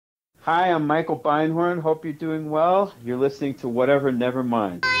Hi, I'm Michael Beinhorn. Hope you're doing well. You're listening to Whatever, Never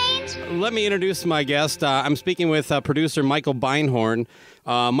Mind. Let me introduce my guest. I'm speaking with producer Michael Beinhorn.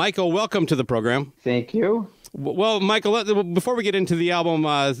 Michael, welcome to the program. Thank you. Well, Michael, before we get into the album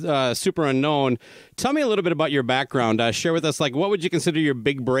Superunknown, tell me a little bit about your background. Share with us, what would you consider your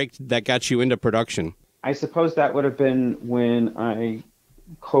big break that got you into production? I suppose that would have been when I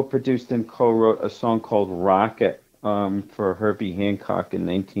co-produced and co-wrote a song called Rocket for Herbie Hancock in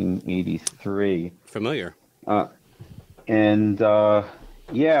 1983. Familiar. We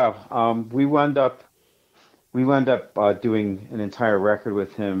wound up doing an entire record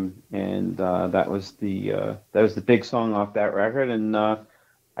with him, and that was the big song off that record, and I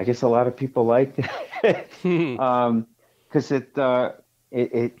guess a lot of people liked it because it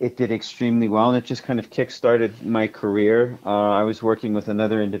did extremely well, and it just kind of kick-started my career. I was working with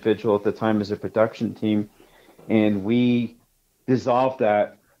another individual at the time as a production team, and we dissolved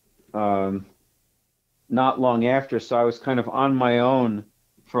that not long after, so I was kind of on my own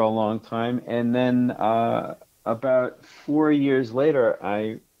for a long time, and then about 4 years later,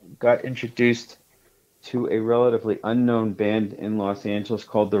 I got introduced to a relatively unknown band in Los Angeles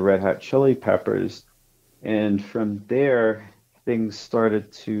called the Red Hot Chili Peppers, and from there, things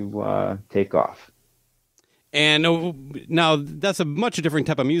started to take off. And now that's a much different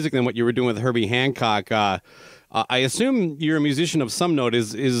type of music than what you were doing with Herbie Hancock. I assume you're a musician of some note.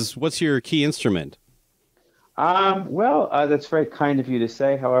 What's your key instrument? That's very kind of you to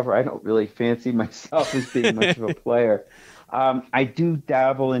say. However, I don't really fancy myself as being much of a player. I do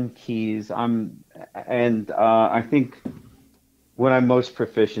dabble in keys. I think what I'm most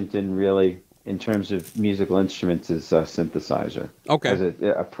proficient in, really, in terms of musical instruments, is synthesizer. Okay. As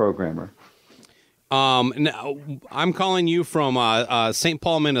a programmer. Now, I'm calling you from St.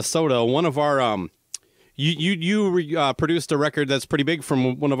 Paul, Minnesota. One of our you produced a record that's pretty big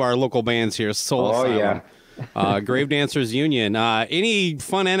from one of our local bands here, Soul Asylum. Yeah. Grave Dancers Union. Any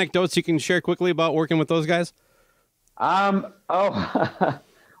fun anecdotes you can share quickly about working with those guys? Well,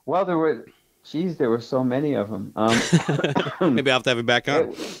 there were so many of them. Maybe I'll have to have you back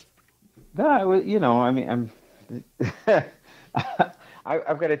on.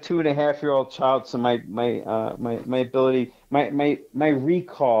 I've got a 2.5-year-old child, so my ability, my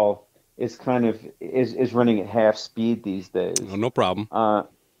recall is is running at half speed these days. Oh, no problem.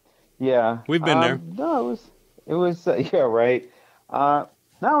 Yeah, we've been there. No, it was yeah, right. No,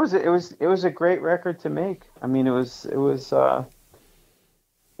 it was a great record to make. I mean, it was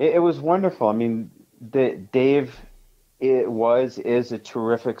wonderful. I mean, Dave is a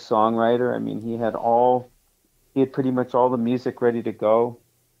terrific songwriter. I mean, he had pretty much all the music ready to go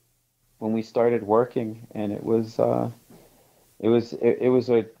when we started working, and it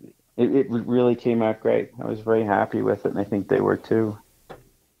really came out great. I was very happy with it, and I think they were too.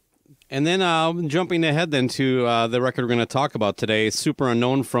 And then jumping ahead then to the record we're going to talk about today,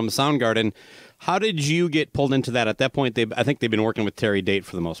 Superunknown from Soundgarden. How did you get pulled into that? At that point, I think they've been working with Terry Date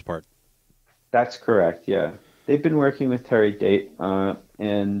for the most part. That's correct, yeah. They've been working with Terry Date,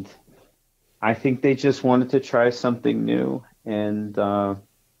 and I think they just wanted to try something new. And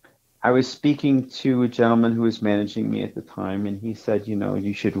I was speaking to a gentleman who was managing me at the time, and he said,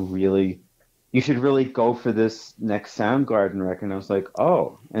 you should really go for this next Soundgarden record. And I was like,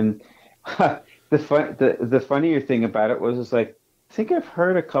 oh. And the funnier thing about it was I think I've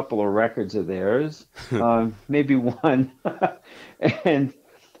heard a couple of records of theirs, maybe one. And,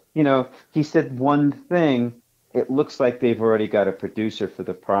 he said one thing. It looks like they've already got a producer for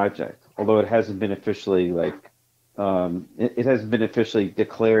the project, although it hasn't been officially it hasn't been officially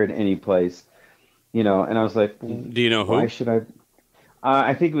declared any place, And I was like, do you know who? Why should I?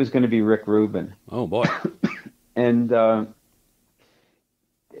 I think it was going to be Rick Rubin. Oh boy. And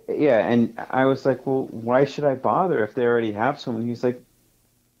and I was like, well, why should I bother if they already have someone? He's like,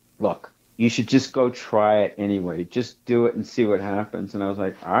 look, you should just go try it anyway. Just do it and see what happens. And I was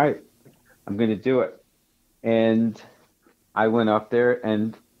like, all right, I'm going to do it. And I went up there,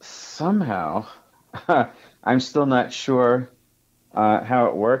 and somehow, I'm still not sure how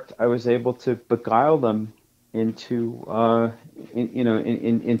it worked. I was able to beguile them into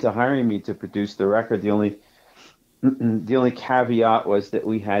into hiring me to produce the record. The only caveat was that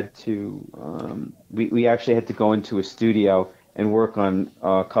we had to we actually had to go into a studio and work on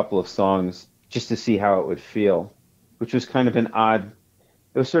a couple of songs just to see how it would feel, which was kind of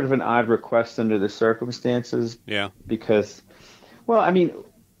it was sort of an odd request under the circumstances. Yeah. Because, well, I mean,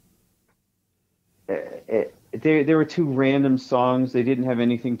 there were two random songs. They didn't have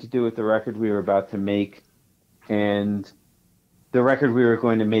anything to do with the record we were about to make. And the record we were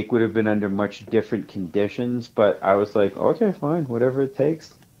going to make would have been under much different conditions. But I was like, okay, fine, whatever it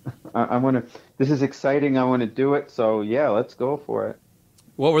takes. I want to. This is exciting. I want to do it. So yeah, let's go for it.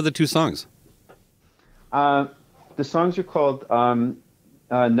 What were the two songs? Uh, the songs are called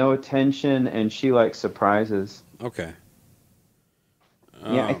 "No Attention" and "She Likes Surprises." Okay.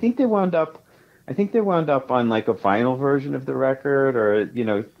 Yeah, I think they wound up. I think they wound up on like a vinyl version of the record, or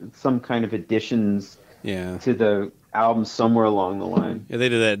some kind of additions Yeah. to the album somewhere along the line. Yeah, they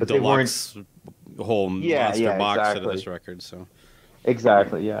did that But they weren't. deluxe whole Yeah, monster yeah, box set of exactly. this record. So,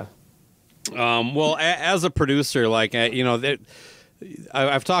 Exactly. Yeah. well, as a producer, like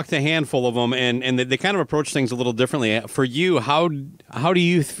I've talked to a handful of them, and they kind of approach things a little differently. For you, what do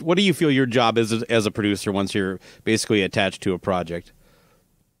you feel your job is as a producer once you're basically attached to a project?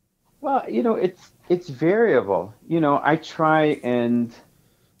 Well, it's variable. I try and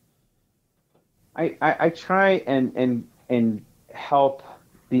I try and help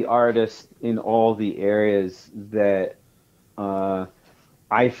the artist in all the areas that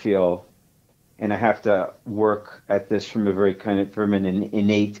I feel, and I have to work at this from a very from an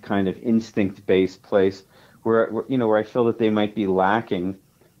innate kind of instinct-based place where I feel that they might be lacking,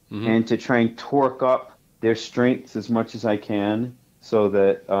 and to try and torque up their strengths as much as I can so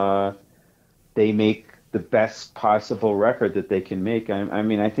that they make the best possible record that they can make. I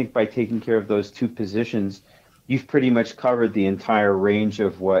mean, I think by taking care of those two positions, you've pretty much covered the entire range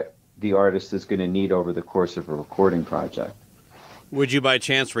of what the artist is going to need over the course of a recording project. Would you by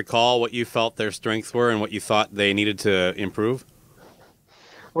chance recall what you felt their strengths were and what you thought they needed to improve?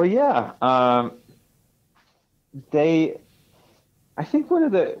 Well, yeah, I think one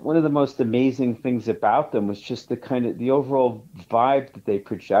of the most amazing things about them was just the overall vibe that they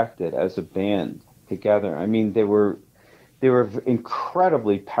projected as a band together. I mean, they were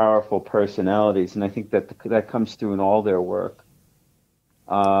incredibly powerful personalities, and I think that comes through in all their work.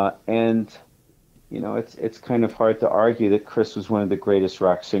 And it's kind of hard to argue that Chris was one of the greatest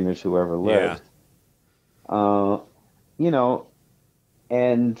rock singers who ever lived. Yeah.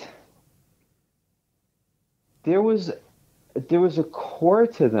 And there was a core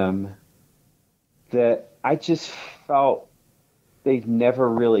to them that I just felt they'd never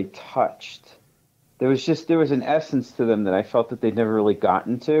really touched. There was an essence to them that I felt that they'd never really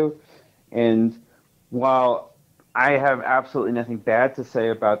gotten to. And while I have absolutely nothing bad to say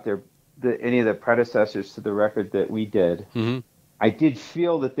about any of the predecessors to the record that we did, I did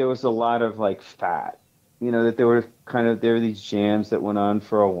feel that there was a lot of like fat. That there were these jams that went on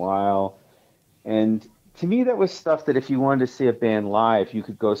for a while. And to me, that was stuff that if you wanted to see a band live, you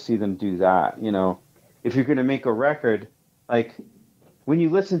could go see them do that. If you're going to make a record, like when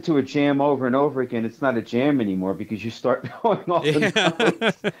you listen to a jam over and over again, it's not a jam anymore because you start knowing all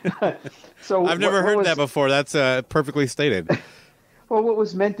the notes. So I've never heard that before. That's perfectly stated. Well, what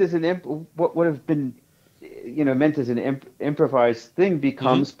was meant as what would have been, meant as an improvised thing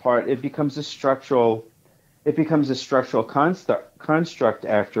becomes it becomes a structural construct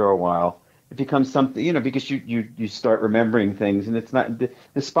after a while. It becomes something, because you start remembering things, and it's not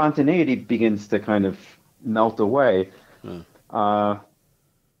the spontaneity begins to kind of melt away.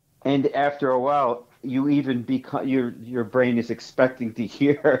 And after a while, you even become your brain is expecting to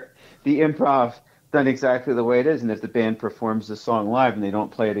hear the improv done exactly the way it is, and if the band performs the song live and they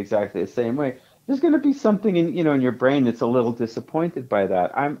don't play it exactly the same way, there's going to be something in your brain that's a little disappointed by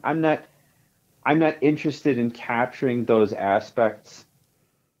that. I'm not interested in capturing those aspects.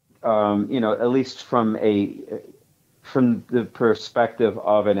 At least from the perspective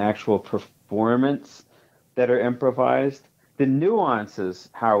of an actual performance that are improvised. The nuances,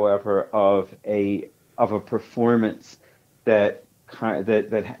 however, of a performance that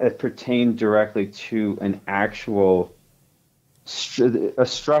pertain directly to an actual a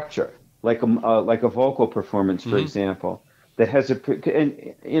structure, like a vocal performance, for example, that has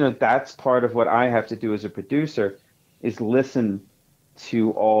that's part of what I have to do as a producer, is listen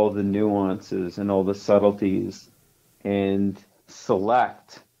to all the nuances and all the subtleties and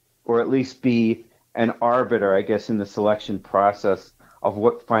select, or at least be an arbiter, I guess, in the selection process of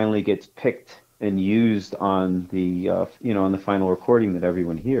what finally gets picked and used on the on the final recording that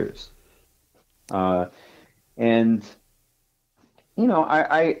everyone hears. And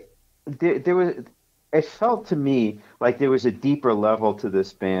there was, it felt to me like there was a deeper level to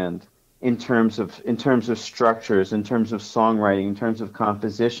this band in terms of structures, in terms of songwriting, in terms of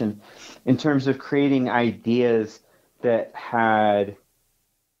composition, in terms of creating ideas that had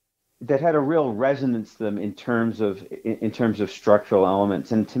a real resonance to them in terms of structural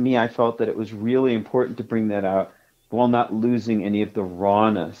elements. And to me, I felt that it was really important to bring that out while not losing any of the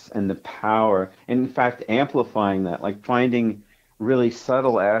rawness and the power, and in fact amplifying that, like finding really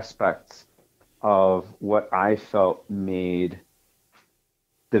subtle aspects of what I felt made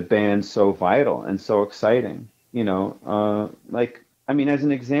the band so vital and so exciting. Like, I mean, as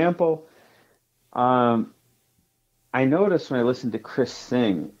an example, I noticed when I listened to Chris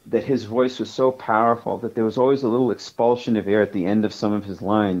sing that his voice was so powerful that there was always a little expulsion of air at the end of some of his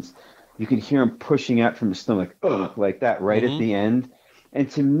lines. You could hear him pushing out from his stomach, ugh, like that right at the end. And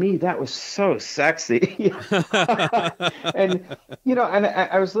to me, that was so sexy. And, and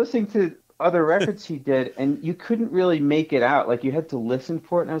I was listening to other records he did, and you couldn't really make it out. Like, you had to listen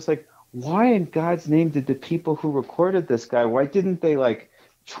for it. And I was like, why in God's name did the people who recorded this guy, why didn't they, like,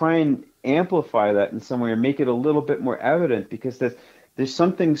 try and amplify that in some way or make it a little bit more evident? Because there's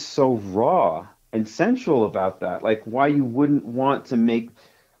something so raw and sensual about that. Like, why you wouldn't want to make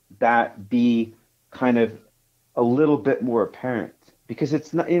that be kind of a little bit more apparent, because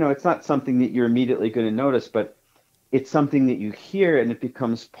it's not, it's not something that you're immediately going to notice, but it's something that you hear and it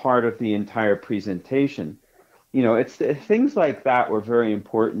becomes part of the entire presentation. It's things like that were very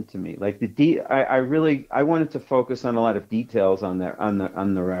important to me. Like I wanted to focus on a lot of details on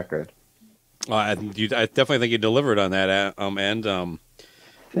the record. Well, I definitely think you delivered on that.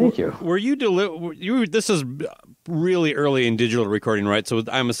 Thank you. Were you this is really early in digital recording, right? So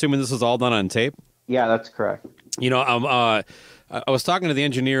I'm assuming this is all done on tape. Yeah, that's correct. I was talking to the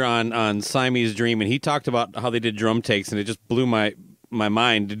engineer on Siamese Dream, and he talked about how they did drum takes, and it just blew my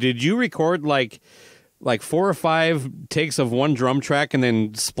mind. Did you record like 4 or 5 takes of one drum track and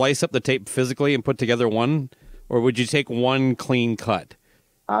then splice up the tape physically and put together one, or would you take one clean cut?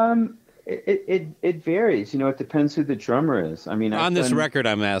 It varies. It depends who the drummer is. I mean, on this record,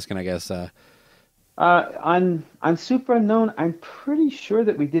 I'm asking, I guess. On Superunknown, I'm pretty sure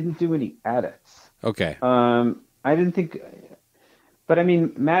that we didn't do any edits. Okay. I didn't think, but I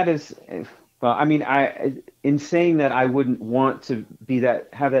mean, Matt is. Well, I mean, in saying that, I wouldn't want to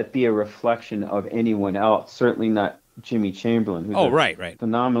have that be a reflection of anyone else. Certainly not Jimmy Chamberlain. Who's right.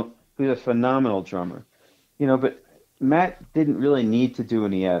 Who's a phenomenal drummer. But Matt didn't really need to do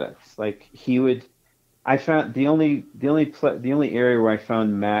any edits. Like, he would. I found the only area where I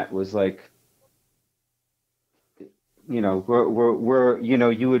found Matt was like, where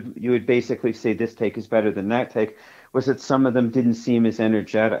you would basically say this take is better than that take, was that some of them didn't seem as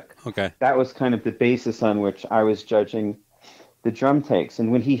energetic. Okay. That was kind of the basis on which I was judging the drum takes.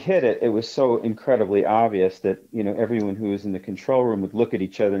 And when he hit it, it was so incredibly obvious that, everyone who was in the control room would look at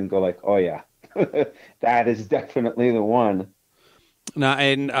each other and go like, oh yeah, that is definitely the one. Now,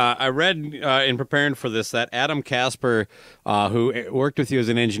 and I read in preparing for this that Adam Casper, who worked with you as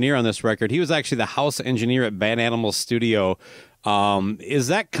an engineer on this record, he was actually the house engineer at Bad Animal Studio. Is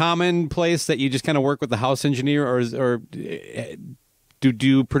that commonplace that you just kind of work with the house engineer, or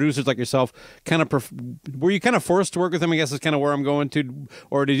do producers like yourself kind of were you kind of forced to work with him? I guess is kind of where I'm going to,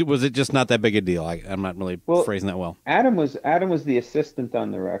 or was it just not that big a deal? I'm not really phrasing that well. Adam was the assistant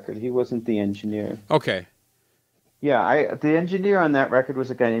on the record. He wasn't the engineer. Okay. Yeah, the engineer on that record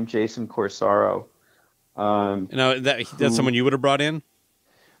was a guy named Jason Corsaro. That's someone you would have brought in?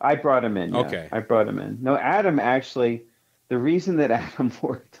 I brought him in. Yeah. Okay. I brought him in. No, Adam actually, the reason that Adam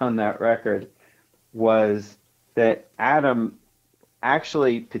worked on that record was that Adam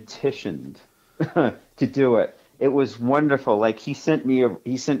actually petitioned to do it. It was wonderful. Like, he sent me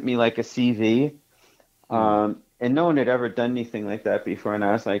like a CV, and no one had ever done anything like that before. And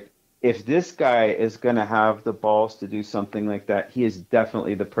I was like, if this guy is going to have the balls to do something like that, he is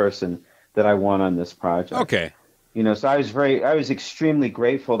definitely the person that I want on this project. Okay. So I was extremely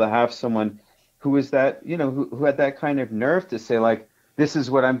grateful to have someone who was that, who had that kind of nerve to say, like, this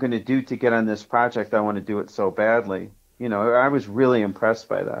is what I'm going to do to get on this project. I want to do it so badly. I was really impressed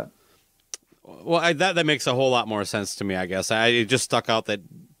by that. Well, that makes a whole lot more sense to me, I guess. It just stuck out that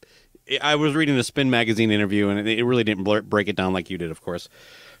I was reading a Spin magazine interview, and it really didn't break it down like you did, of course.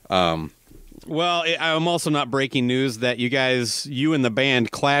 I'm also not breaking news that you and the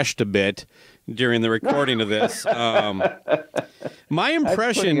band clashed a bit during the recording of this. My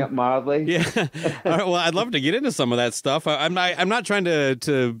impression, putting it mildly. Yeah. All right, well, I'd love to get into some of that stuff. I'm not trying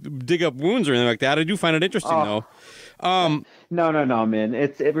to dig up wounds or anything like that. I do find it interesting, though. No, man.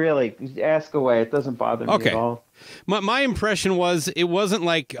 It really, ask away. It doesn't bother me at all. My impression was it wasn't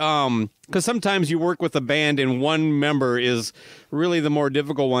like, because sometimes you work with a band and one member is really the more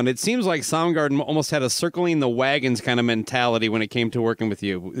difficult one. It seems like Soundgarden almost had a circling the wagons kind of mentality when it came to working with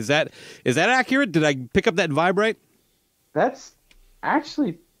you. Is that accurate? Did I pick up that vibe right? That's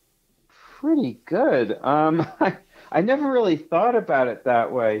actually pretty good. I never really thought about it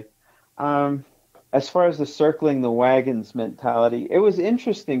that way. As far as the circling the wagons mentality, it was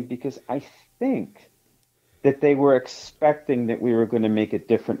interesting because I think that they were expecting that we were going to make a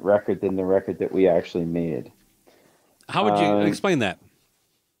different record than the record that we actually made. How would you explain that?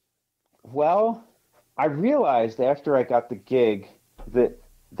 Well, I realized after I got the gig that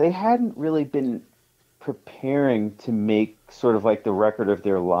they hadn't really been preparing to make sort of like the record of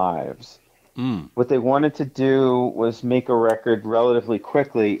their lives. What they wanted to do was make a record relatively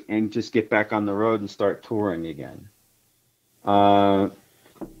quickly and just get back on the road and start touring again. That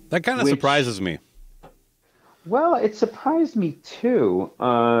kind of surprises me. Well, it surprised me too.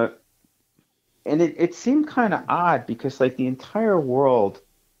 And it seemed kind of odd because like the entire world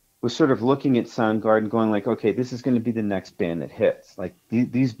was sort of looking at Soundgarden going like, okay, this is going to be the next band that hits. Like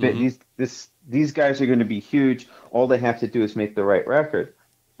these guys are going to be huge. All they have to do is make the right record.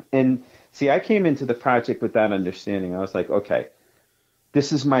 And see, I came into the project with that understanding. I was like, okay,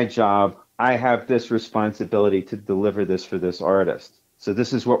 this is my job. I have this responsibility to deliver this for this artist. So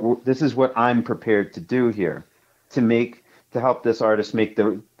this is what I'm prepared to do here, to help this artist make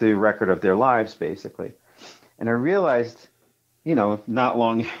the record of their lives, basically. And I realized, not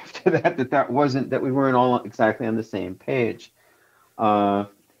long after that we weren't all exactly on the same page.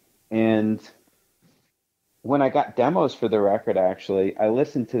 And when I got demos for the record, actually, I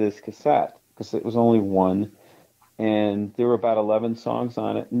listened to this cassette because it was only one, and there were about 11 songs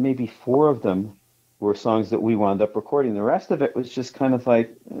on it, and maybe 4 of them were songs that we wound up recording. The rest of it was just kind of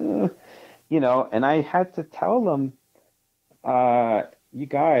like, and I had to tell them, you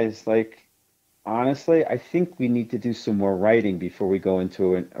guys, like, honestly, I think we need to do some more writing before we go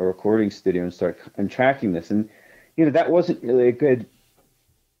into a recording studio and start tracking this. And, that wasn't really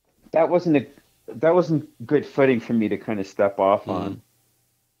that wasn't good footing for me to kind of step off on.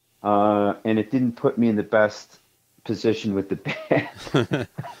 And it didn't put me in the best position with the band.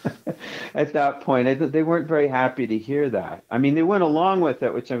 At that point, they weren't very happy to hear that. I mean, they went along with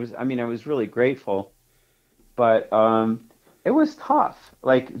it, which I was really grateful, but it was tough.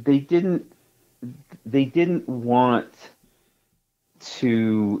 Like they didn't want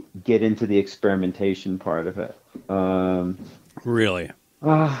to get into the experimentation part of it. Really?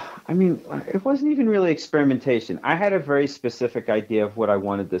 I mean, it wasn't even really experimentation. I had a very specific idea of what I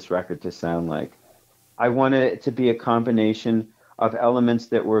wanted this record to sound like. I wanted it to be a combination of elements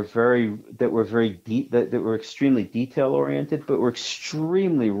that were very deep, that were extremely detail oriented, but were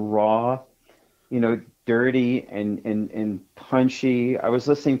extremely raw, dirty and punchy. I was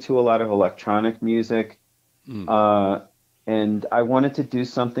listening to a lot of electronic music, and I wanted to do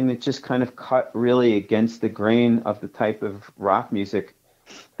something that just kind of cut really against the grain of the type of rock music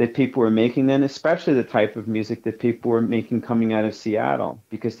that people were making then, especially the type of music that people were making coming out of Seattle,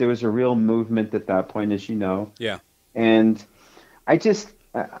 because there was a real movement at that point, as you know. Yeah. And I didn't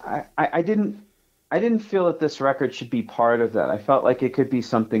feel that this record should be part of that. I felt like it could be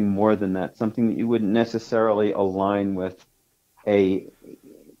something more than that, something that you wouldn't necessarily align with a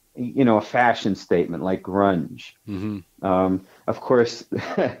fashion statement like grunge. Of course,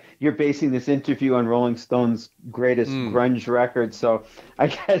 you're basing this interview on Rolling Stone's greatest grunge record, so I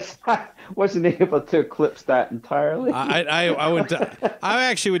guess I wasn't able to eclipse that entirely. I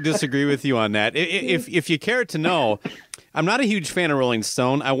actually would disagree with you on that. If you care to know, I'm not a huge fan of Rolling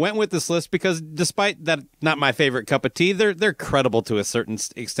Stone. I went with this list because, despite that, not my favorite cup of tea, they're credible to a certain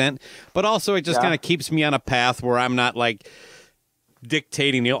extent, but also it just kind of keeps me on a path where I'm not like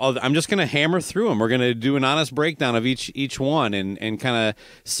dictating. I'm just going to hammer through them. We're going to do an honest breakdown of each one and kind of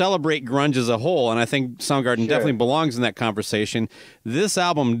celebrate grunge as a whole. And I think Soundgarden definitely belongs in that conversation. This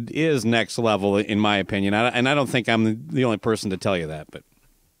album is next level, in my opinion, and I don't think I'm the only person to tell you that. But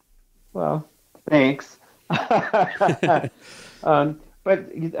well, thanks. But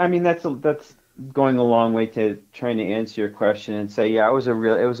I mean, that's going a long way to trying to answer your question and say, yeah, it was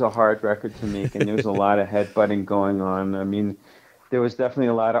a hard record to make, and there was a lot of headbutting going on. I mean, there was definitely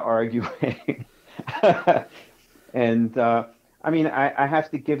a lot of arguing. And I mean, I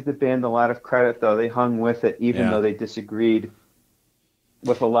have to give the band a lot of credit, though. They hung with it, even though they disagreed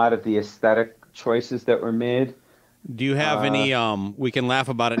with a lot of the aesthetic choices that were made. Do you have any we can laugh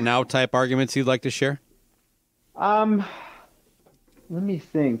about it now type arguments you'd like to share? Let me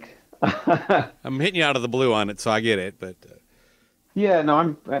think. I'm hitting you out of the blue on it, so I get it, but yeah,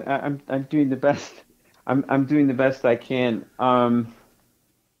 no, I'm doing the best. I'm doing the best I can. No,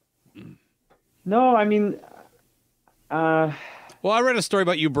 I mean, well, I read a story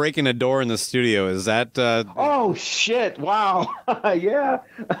about you breaking a door in the studio. Is that? Oh shit! Wow. Yeah,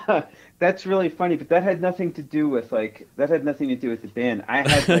 that's really funny. But that had nothing to do with the band. I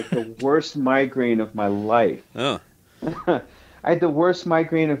had like the worst migraine of my life. Oh. I had the worst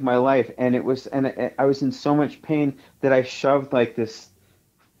migraine of my life, and I was in so much pain that I shoved like this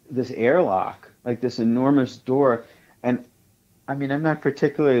airlock, like this enormous door, and I mean, I'm not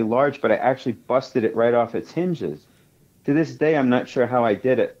particularly large, but I actually busted it right off its hinges. To this day, I'm not sure how I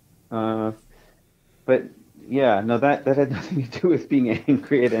did it. But yeah, no, that had nothing to do with being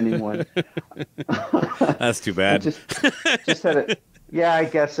angry at anyone. That's too I bad. just had a yeah, I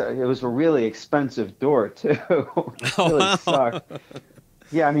guess it was a really expensive door too. Oh, Really wow. sucked.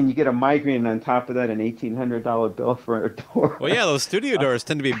 Yeah, I mean, you get a migraine and on top of that, an $1,800 bill for a door. Well, yeah, those studio doors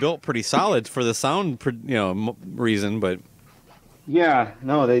tend to be built pretty solid for the sound, reason, but Yeah,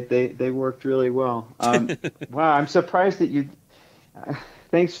 no, they worked really well. Wow, I'm surprised that you.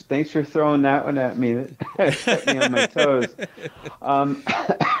 Thanks for throwing that one at me. That kept me on my toes.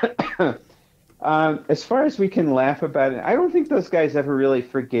 Um, as far as we can laugh about it, I don't think those guys ever really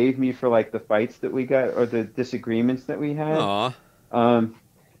forgave me for like the fights that we got or the disagreements that we had. aw. Um,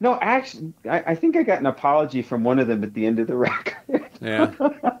 no, actually, I think I got an apology from one of them at the end of the record. Yeah.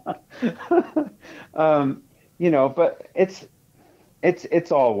 But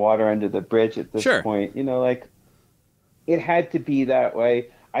it's all water under the bridge at this Sure. point. Like it had to be that way.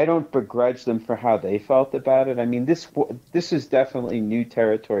 I don't begrudge them for how they felt about it. I mean, this is definitely new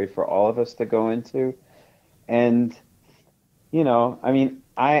territory for all of us to go into, and I mean,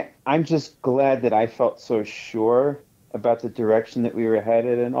 I'm just glad that I felt so sure about the direction that we were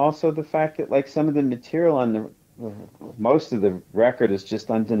headed, and also the fact that like some of the material on most of the record is just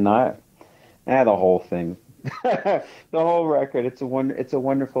undeniable. The whole thing, the whole record. It's a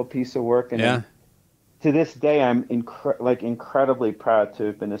wonderful piece of work, and Yeah. to this day, I'm incredibly proud to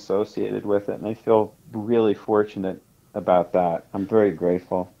have been associated with it, and I feel really fortunate about that. I'm very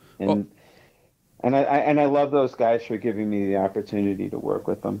grateful, and Well, I love those guys for giving me the opportunity to work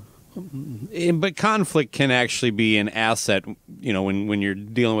with them. but conflict can actually be an asset, when you're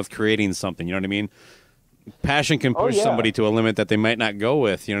dealing with creating something, you know what I mean? Passion can Oh push yeah. somebody to a limit that they might not go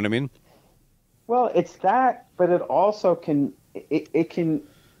with, you know what I mean? Well, it's that, but it also it can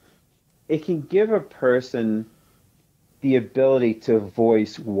give a person the ability to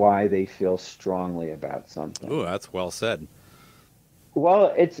voice why they feel strongly about something. Ooh, that's well said.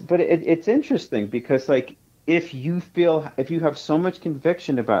 Well, it's interesting because like if you have so much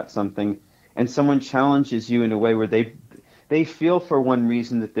conviction about something and someone challenges you in a way where they feel for one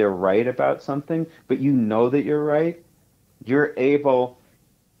reason that they're right about something, but you know that you're right, you're able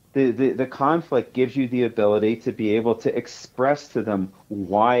the conflict gives you the ability to be able to express to them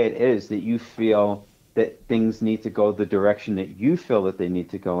why it is that you feel that things need to go the direction that you feel that they need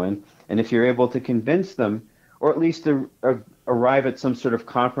to go in. And if you're able to convince them, or at least arrive at some sort of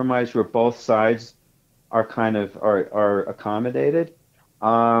compromise where both sides are kind of are accommodated,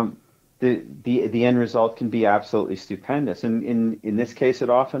 the end result can be absolutely stupendous. And in this case, it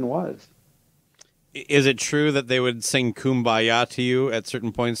often was. Is it true that they would sing "Kumbaya" to you at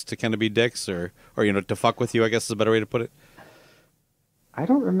certain points to kind of be dicks, or to fuck with you? I guess is a better way to put it. I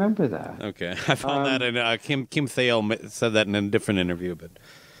don't remember that. Okay, I found that in Kim Thale said that in a different interview, but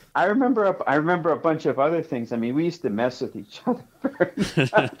I remember a bunch of other things. I mean, we used to mess with each other very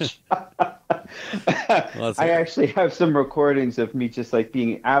much. well, I actually have some recordings of me just like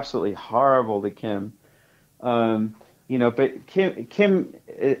being absolutely horrible to Kim. But Kim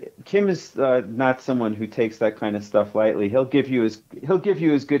is not someone who takes that kind of stuff lightly. He'll give you as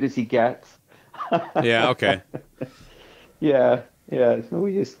good as he gets. yeah, okay. Yeah. So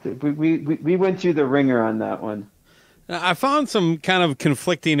we went through the ringer on that one. I found some kind of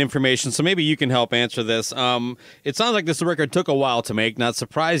conflicting information, so maybe you can help answer this. It sounds like this record took a while to make, not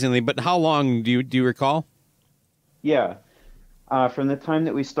surprisingly, but how long do you recall? Yeah. From the time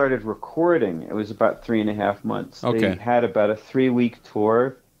that we started recording, it was about 3.5 months. Okay. They had about a 3-week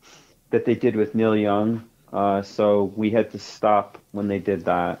tour that they did with Neil Young, so we had to stop when they did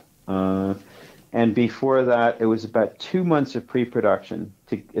that. And before that, it was about 2 months of pre-production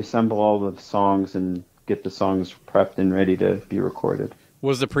to assemble all the songs and get the songs prepped and ready to be recorded.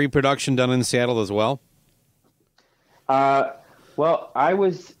 Was the pre-production done in Seattle as well? Well, I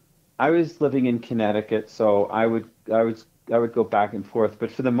was living in Connecticut, so I would go back and forth.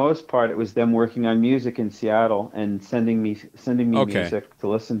 But for the most part, it was them working on music in Seattle and sending me Okay. music to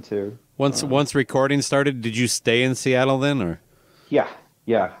listen to. Once recording started, did you stay in Seattle then, or? Yeah.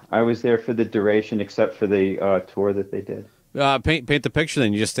 I was there for the duration, except for the tour that they did. Paint the picture.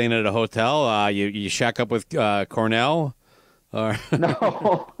 Then you just staying at a hotel. You shack up with Cornell, or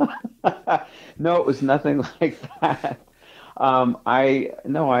No, no, it was nothing like that.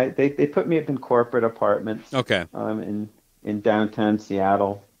 They put me up in corporate apartments. okay. In downtown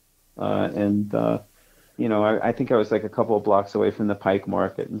Seattle, I think I was like a couple of blocks away from the Pike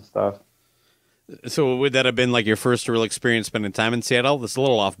Market and stuff. So would that have been like your first real experience spending time in Seattle? That's a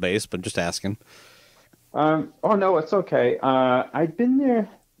little off base, but just asking. Oh no, it's okay. I'd been there.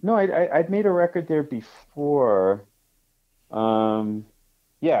 No, I'd made a record there before.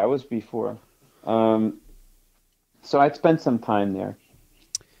 Yeah, it was before. So I'd spent some time there.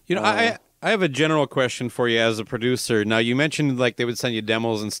 You know, I have a general question for you as a producer. Now, you mentioned like they would send you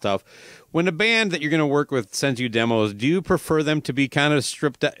demos and stuff. When a band that you're going to work with sends you demos, do you prefer them to be kind of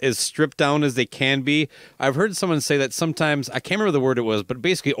stripped down as they can be? I've heard someone say that sometimes, I can't remember the word it was, but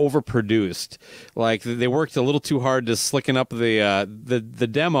basically overproduced. Like they worked a little too hard to slicken up the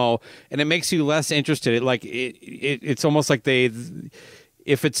demo, and it makes you less interested. It's almost like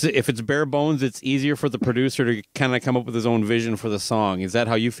if it's bare bones, it's easier for the producer to kind of come up with his own vision for the song. Is that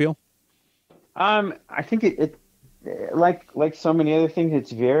how you feel? I think it like so many other things,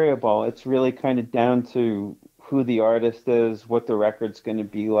 it's variable. It's really kind of down to who the artist is, what the record's going to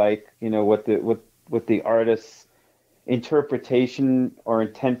be like, what the artist's interpretation or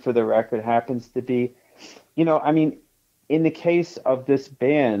intent for the record happens to be. I mean, in the case of this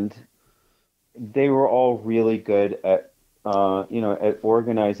band, they were all really good at at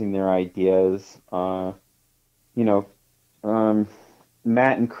organizing their ideas.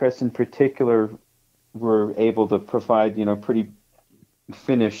 Matt and Chris in particular were able to provide, pretty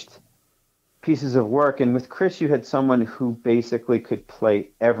finished pieces of work. And with Chris, you had someone who basically could play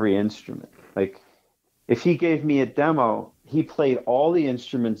every instrument. Like, if he gave me a demo, he played all the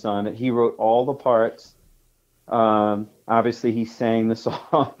instruments on it. He wrote all the parts. Obviously, he sang the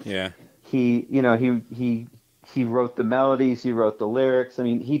song. Yeah. He wrote the melodies. He wrote the lyrics. I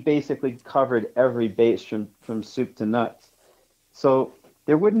mean, he basically covered every base from soup to nuts. So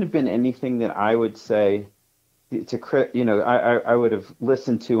there wouldn't have been anything that I would say to Chris. I would have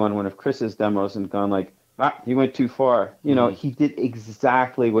listened to on one of Chris's demos and gone like, he went too far. He did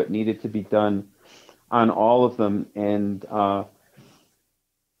exactly what needed to be done on all of them. And,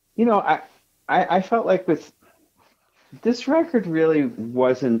 I felt like with this record really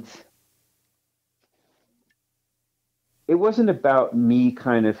wasn't about me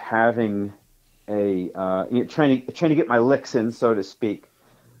kind of having trying to get my licks in, so to speak.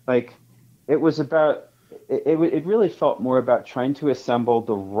 Like, it was about it really felt more about trying to assemble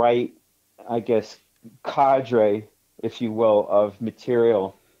the right, I guess, cadre, if you will, of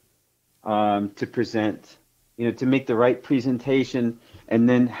material to present, to make the right presentation, and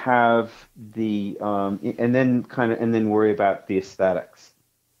then have and then worry about the aesthetics.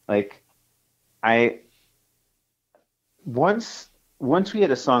 Like, once we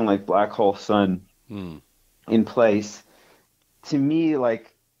had a song like Black Hole Sun in place, to me,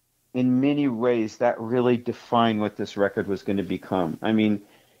 like, in many ways, that really defined what this record was going to become. I mean,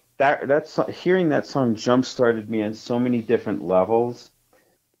 hearing that song jump-started me on so many different levels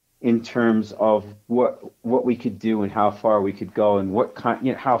in terms of what we could do and how far we could go, and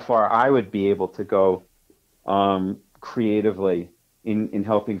how far I would be able to go creatively in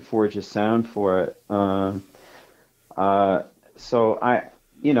helping forge a sound for it. So I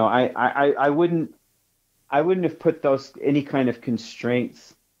wouldn't have put any kind of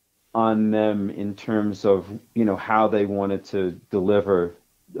constraints on them in terms of how they wanted to deliver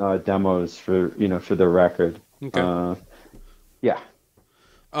demos for the record. Okay. Yeah.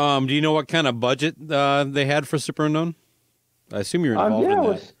 Do you know what kind of budget they had for Superunknown? I assume you're involved in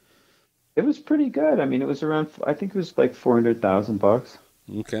that. It was pretty good. I mean, it was around, I think it was like $400,000.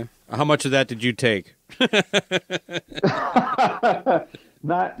 Okay. How much of that did you take?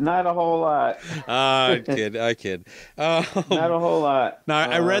 Not a whole lot. I kid. Not a whole lot. Now,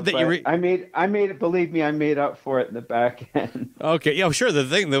 I read that I made it. Believe me, I made up for it in the back end. Okay, yeah, sure. The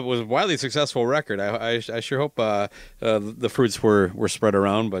thing that was a wildly successful record. I sure hope the fruits were spread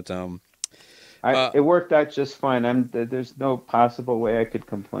around, but it worked out just fine. There's no possible way I could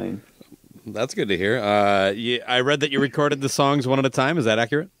complain. That's good to hear. I read that you recorded the songs one at a time. Is that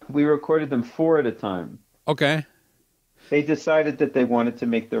accurate? We recorded them 4 at a time. Okay. They decided that they wanted to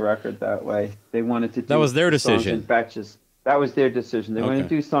make the record that way. They wanted to do that was their decision. Songs in batches. That was their decision. They wanted to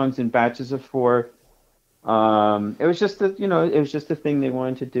do songs in batches of 4. It was just a thing they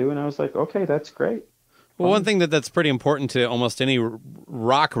wanted to do, and I was like, okay, that's great. Well, one thing that's pretty important to almost any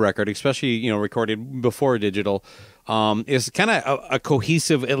rock record, especially recorded before digital, is kind of a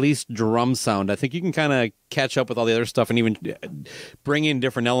cohesive, at least drum sound. I think you can kind of catch up with all the other stuff and even bring in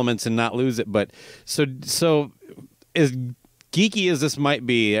different elements and not lose it. But so as geeky as this might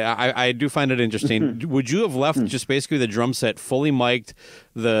be, I do find it interesting. Would you have left just basically the drum set fully mic'd,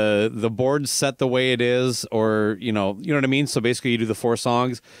 the board set the way it is, or you know what I mean? So basically, you do the 4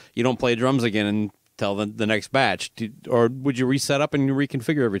 songs, you don't play drums again until the next batch, or would you reset up and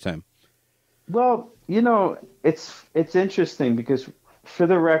reconfigure every time? Well, it's interesting because for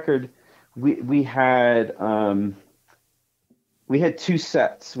the record, we had 2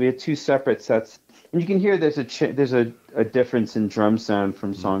 sets. We had 2 separate sets. And you can hear there's a difference in drum sound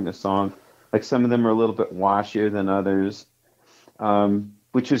from song to song. Like some of them are a little bit washier than others,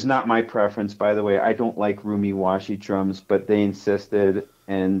 which is not my preference, by the way. I don't like roomy, washy drums, but they insisted,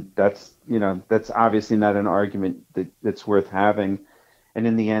 and that's obviously not an argument that's worth having. And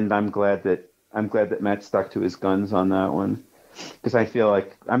in the end, I'm glad that Matt stuck to his guns on that one, because I feel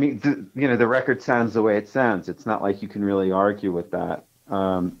like, I mean, the record sounds the way it sounds. It's not like you can really argue with that.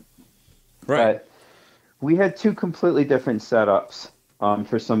 Right. But we had two completely different setups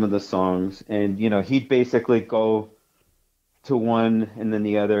for some of the songs, and he'd basically go to one and then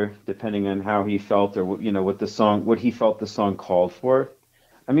the other depending on how he felt, or what he felt the song called for.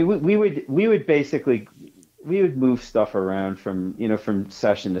 I mean, we would basically move stuff around from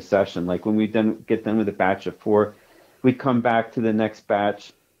session to session. Like when we get done with a batch of 4, we'd come back to the next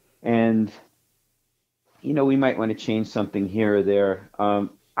batch, and we might want to change something here or there.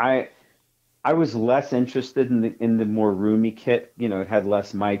 I was less interested in the more roomy kit. It had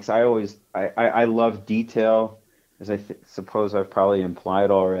less mics. I love detail, as I suppose I've probably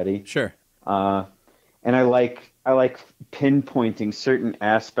implied already. Sure. And I like pinpointing certain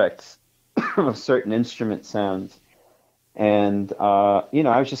aspects of certain instrument sounds. And I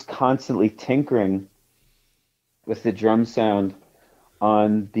was just constantly tinkering with the drum sound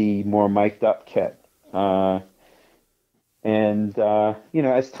on the more mic'd up kit.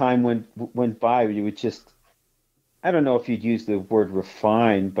 As time went by, you would just, I don't know if you'd use the word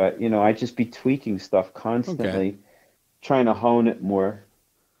refine, but, I'd just be tweaking stuff constantly, trying to hone it more.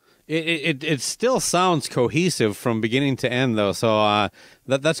 It still sounds cohesive from beginning to end, though, so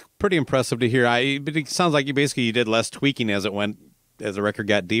that's pretty impressive to hear. But it sounds like you did less tweaking as it went, as the record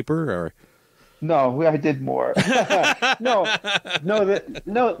got deeper, or... No, I did more. No.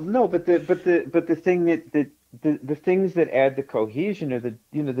 But the thing the things that add the cohesion are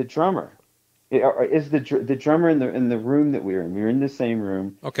the drummer. Is the drummer in the room that we were in? We were in the same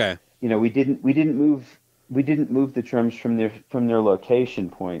room. Okay. We didn't move the drums from their location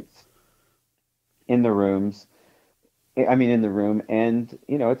points in the rooms. I mean, in the room, and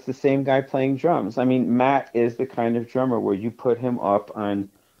it's the same guy playing drums. I mean, Matt is the kind of drummer where you put him up on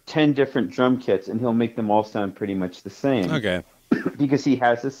 10 different drum kits and he'll make them all sound pretty much the same. Okay. Because he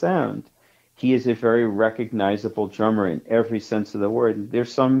has a sound. He is a very recognizable drummer in every sense of the word.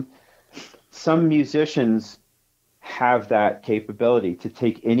 There's some musicians have that capability to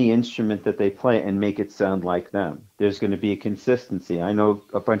take any instrument that they play and make it sound like them. There's going to be a consistency. I know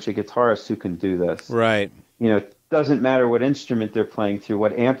a bunch of guitarists who can do this. Right. It doesn't matter what instrument they're playing through,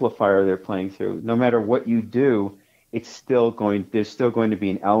 what amplifier they're playing through. No matter what you do, there's still going to be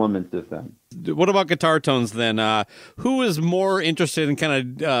an element of them. What about guitar tones then? Who is more interested in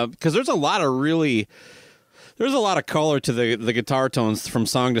kind of, because there's a lot of color to the guitar tones from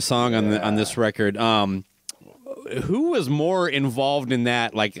song to song on this record. Who was more involved in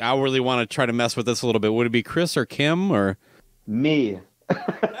that? Like, I really want to try to mess with this a little bit. Would it be Chris or Kim or me?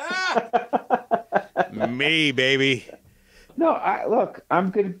 Me, baby. No, I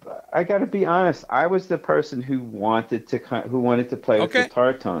got to be honest. I was the person who wanted to play with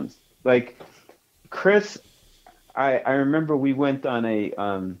guitar tones. Like Chris, I remember we went on a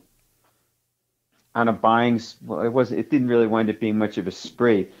buying. Well, it didn't really wind up being much of a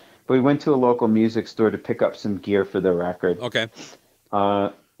spree, but we went to a local music store to pick up some gear for the record. Okay.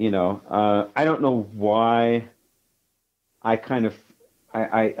 I don't know why. I kind of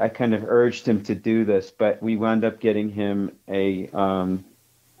urged him to do this, but we wound up getting him a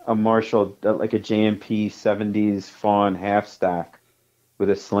Marshall, like a JMP 70s Fawn half stack with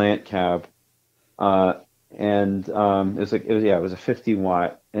a slant cab, and it was a 50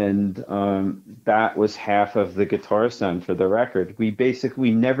 watt, and that was half of the guitar sound for the record. We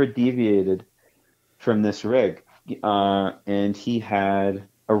never deviated from this rig, and he had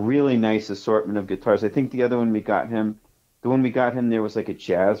a really nice assortment of guitars. I think the one we got him, there was like a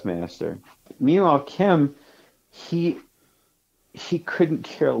Jazzmaster. Meanwhile, Kim, he couldn't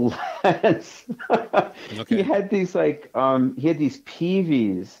care less. Okay. He had these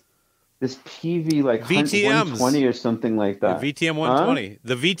PVs, this PV like VTMs. 120 or something like that. The VTM 120.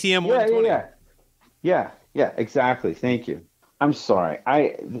 The VTM 120. Yeah, exactly. Thank you. I'm sorry.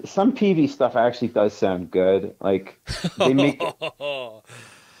 Some PV stuff actually does sound good. Like they make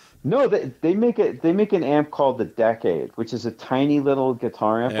No, they make an amp called the Decade, which is a tiny little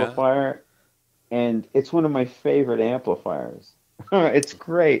guitar amplifier, and it's one of my favorite amplifiers. It's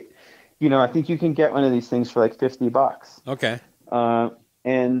great. I think you can get one of these things for like $50. Okay.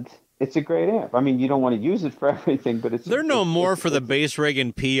 And it's a great amp. I mean, you don't want to use it for everything, but they're no more for the bass rig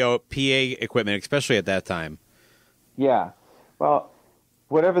and PA equipment, especially at that time. Yeah. Well,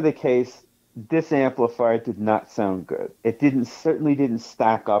 whatever the case, this amplifier did not sound good. It certainly didn't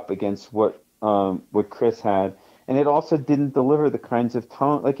stack up against what Chris had, and it also didn't deliver the kinds of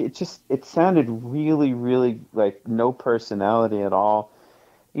tone. Like it sounded really, really like no personality at all,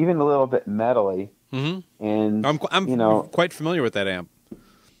 even a little bit metally. Mm-hmm. And I'm quite familiar with that amp.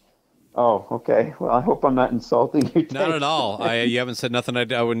 Oh, okay. Well, I hope I'm not insulting your taste. Not at all. You haven't said nothing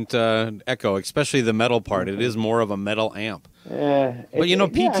I wouldn't echo, especially the metal part. It is more of a metal amp. Yeah. But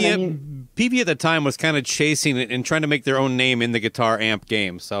PV at the time was kind of chasing it and trying to make their own name in the guitar amp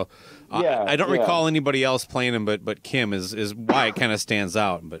game. So I don't recall anybody else playing them, but Kim is why it kind of stands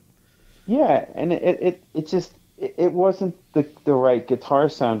out. But yeah, and it wasn't the right guitar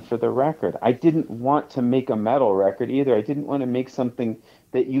sound for the record. I didn't want to make a metal record either. I didn't want to make something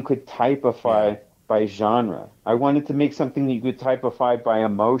that you could typify by genre. I wanted to make something that you could typify by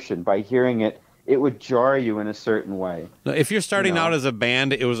emotion. By hearing it, it would jar you in a certain way. Now, if you're starting out as a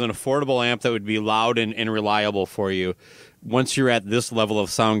band, it was an affordable amp that would be loud and reliable for you. Once you're at this level of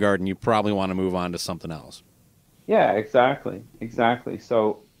Soundgarden, you probably want to move on to something else. Yeah, exactly.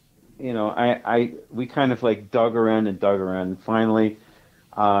 So, we kind of like dug around, and finally,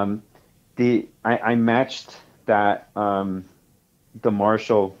 I matched that the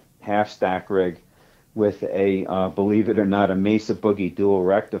Marshall half stack rig with a believe it or not, a Mesa Boogie dual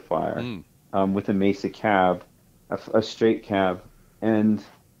rectifier with a Mesa cab, a straight cab, and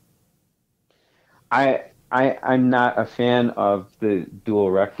I'm not a fan of the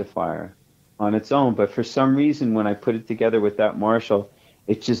dual rectifier on its own, but for some reason when I put it together with that Marshall,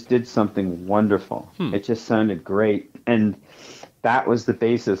 it just did something wonderful. It just sounded great, and that was the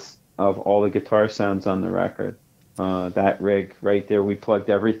basis of all the guitar sounds on the record. That rig right there, we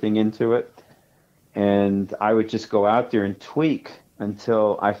plugged everything into it, and I would just go out there and tweak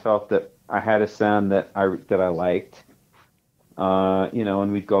until I felt that I had a sound that I liked,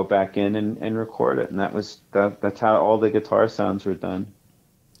 and we'd go back in and record it, and that's how all the guitar sounds were done.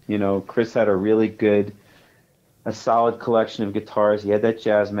 Chris had a solid collection of guitars. He had that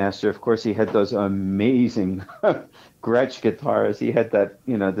Jazzmaster. Of course, he had those amazing Gretsch guitars. He had that,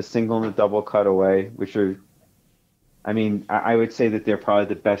 the single and the double cutaway, which are, I would say that they're probably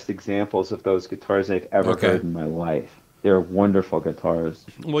the best examples of those guitars I've ever heard in my life. They're wonderful guitars.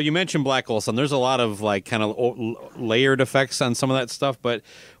 Well, you mentioned Black Hole Sun. There's a lot of kind of layered effects on some of that stuff. But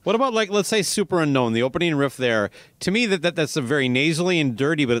what about let's say Superunknown, the opening riff there? To me, that's a very nasally and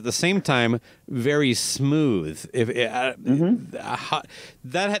dirty, but at the same time very smooth.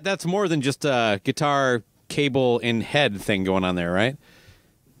 That's more than just a guitar cable and head thing going on there, right?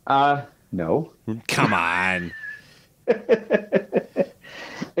 No. Come on.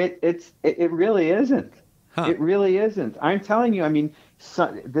 It really isn't. Huh. It really isn't. I'm telling you.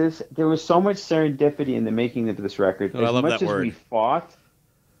 There was so much serendipity in the making of this record. I love that word. We fought,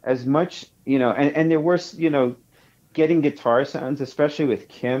 as much and there were getting guitar sounds, especially with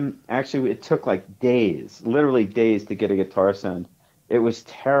Kim. Actually, it took literally days to get a guitar sound. It was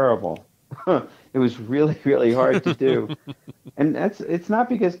terrible. It was really, really hard to do, and it's not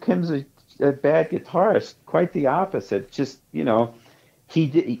because Kim's a bad guitarist. Quite the opposite. Just he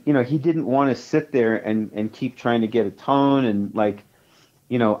didn't want to sit there and keep trying to get a tone, and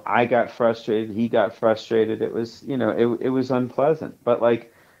I got frustrated, he got frustrated. It was it was unpleasant, but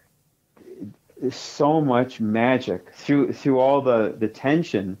so much magic through all the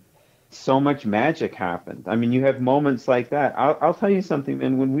tension. So much magic happened. You have moments like that. I'll tell you something,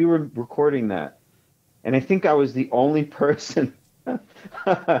 man. When we were recording that, and I think I was the only person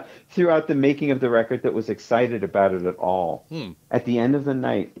throughout the making of the record that was excited about it at all. At the end of the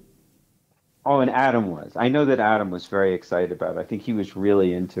night, and Adam was. I know that Adam was very excited about it. I think he was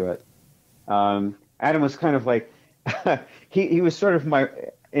really into it. Adam was kind of like, he was sort of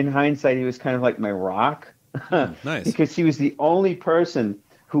in hindsight, he was kind of like my rock. Nice. Because he was the only person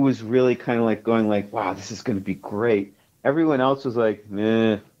who was really kind of going wow, this is going to be great. Everyone else was like,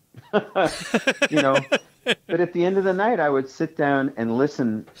 meh. But at the end of the night, I would sit down and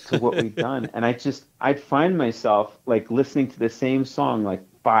listen to what we'd done, and I'd find myself listening to the same song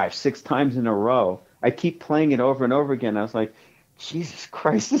 5-6 times in a row. I keep playing it over and over again. I was like, Jesus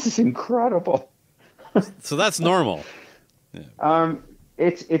Christ, this is incredible. So that's normal. Yeah.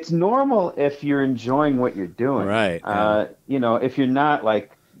 It's normal if you're enjoying what you're doing, right? Yeah. If you're not,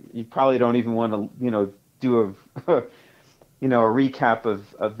 you probably don't even want to, do a a recap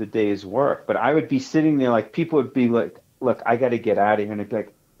of the day's work. But I would be sitting there, people would be like, look, I got to get out of here. And I'd be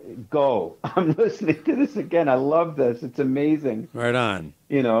like, go. I'm listening to this again. I love this. It's amazing. Right on.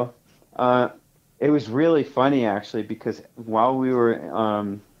 It was really funny, actually, because while we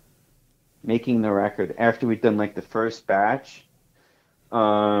were making the record, after we'd done the first batch,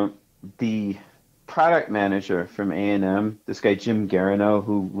 the product manager from A&M, this guy Jim Garino,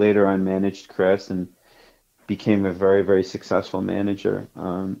 who later on managed Chris and became a very, very successful manager.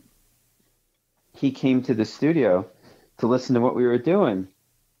 He came to the studio to listen to what we were doing.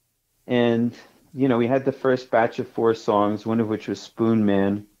 And, we had the first batch of 4 songs, one of which was Spoon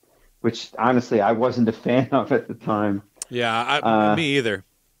Man, which honestly I wasn't a fan of at the time. Yeah, me either.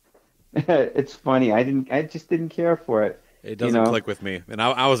 It's funny. I just didn't care for it. It doesn't click with me. And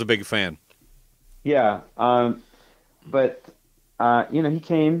I was a big fan. Yeah. But he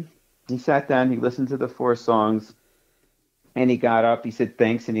came, he sat down, he listened to the 4 songs, and he got up, he said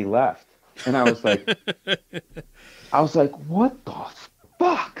thanks, and he left. And I was like, what the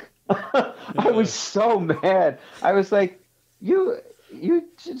fuck? I was so mad. I was like, you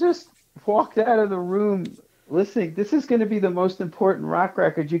just walked out of the room listening. This is going to be the most important rock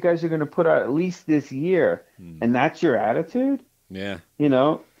record you guys are going to put out at least this year. And that's your attitude? Yeah.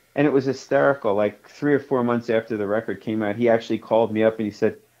 And it was hysterical. Like 3 or 4 months after the record came out, he actually called me up and he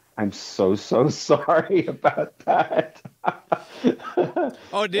said, I'm so sorry about that.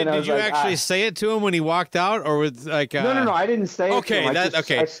 Oh, did you actually say it to him when he walked out, or was like? No, I didn't say it to him.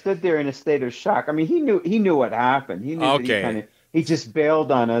 I stood there in a state of shock. I mean, he knew what happened. He knew that he just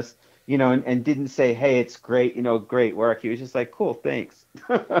bailed on us, and didn't say, hey, it's great, great work. He was just like, cool, thanks.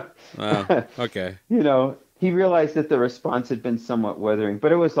 Okay. He realized that the response had been somewhat withering,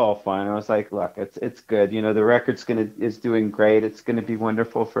 but it was all fine. I was like, look, it's good. The record's is doing great. It's gonna be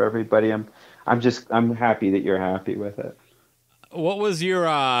wonderful for everybody. I'm happy that you're happy with it. What was your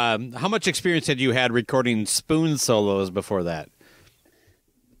how much experience had you had recording spoon solos before that?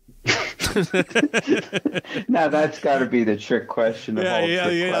 Now that's got to be the trick question.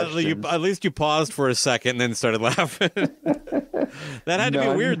 At least you paused for a second and then started laughing. That had to be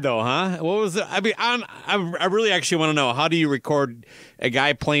weird, though, huh? What was it? I mean, I really actually want to know, how do you record a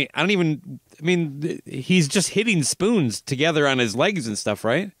guy playing? He's just hitting spoons together on his legs and stuff,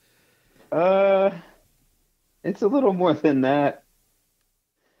 right? It's a little more than that.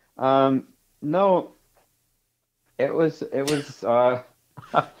 No, it was.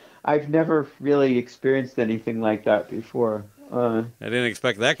 I've never really experienced anything like that before. I didn't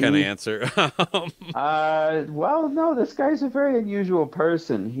expect that kind of answer. Well, no, this guy's a very unusual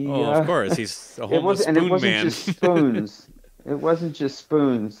person. Of course, he's a homeless spoon man. And it wasn't just spoons. It wasn't just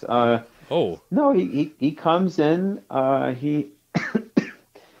spoons. No, he comes in. He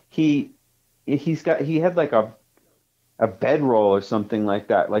had like a bedroll or something like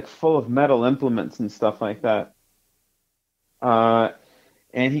that, like full of metal implements and stuff like that.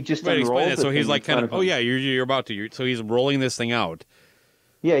 And he just unrolled it. So he's like kind of, you're about to. So he's rolling this thing out.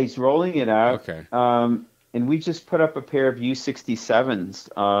 Yeah, he's rolling it out. Okay. And we just put up a pair of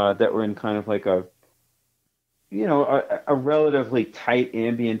U67s that were in kind of like a relatively tight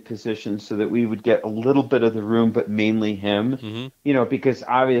ambient position so that we would get a little bit of the room, but mainly him. Mm-hmm. Because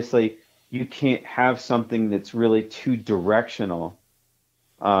obviously you can't have something that's really too directional.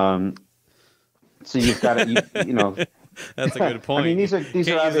 So you've got to, That's a good point. I mean, these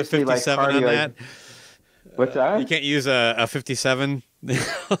are obviously like cardio. On that? What's that? You can't use a 57?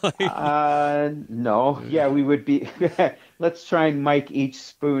 No. Yeah, we would be. Let's try and mic each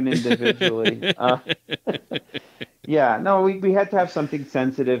spoon individually. Yeah, no, we had to have something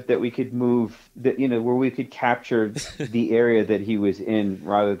sensitive that we could move, that where we could capture the area that he was in,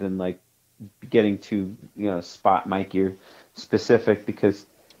 rather than like getting too spot mic ear specific, because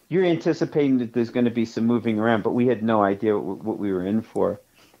you're anticipating that there's going to be some moving around, but we had no idea what we were in for,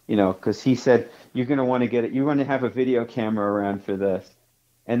 because he said, you're going to want to get it. You want to have a video camera around for this.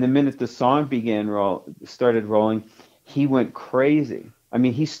 And the minute the song started rolling, he went crazy. I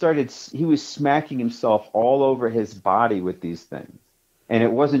mean, he was smacking himself all over his body with these things. And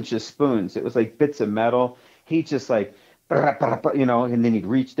it wasn't just spoons. It was like bits of metal. He just like, and then he'd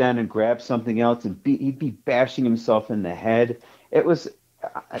reach down and grab something else, and he'd be bashing himself in the head. It was,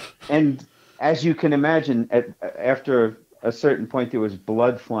 and as you can imagine, after a certain point, there was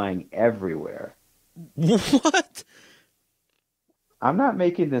blood flying everywhere. What? I'm not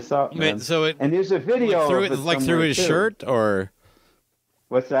making this up, man. And there's a video through his shirt, or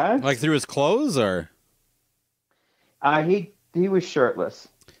what's that? Like through his clothes, or he was shirtless.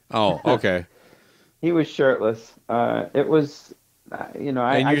 Oh, okay. He was shirtless. It was, I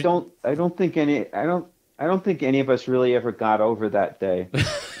don't think any of us really ever got over that day.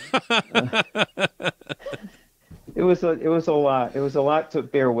 It was a lot. It was a lot to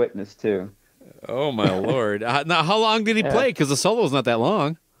bear witness to. Oh my Lord! Now, how long did he play? Because the solo's not that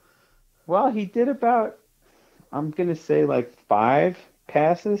long. Well, he did about, I'm gonna say like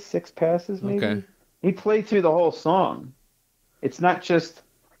 6 passes, maybe. Okay. He played through the whole song. It's not just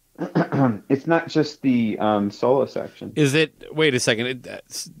It's not just the solo section. Is it? Wait a second.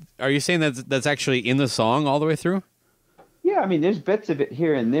 Are you saying that's actually in the song all the way through? Yeah, I mean, there's bits of it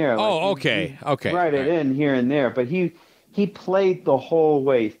here and there. Like Oh, okay, okay, write all it right. in here and there, but he played the whole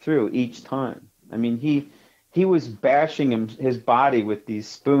way through each time. I mean, he was bashing his body with these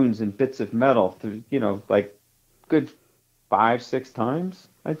spoons and bits of metal through, like good 5, 6 times,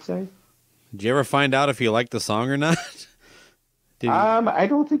 I'd say. Did you ever find out if you liked the song or not? Did you? I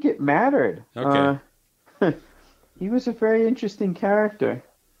don't think it mattered. Okay. He was a very interesting character.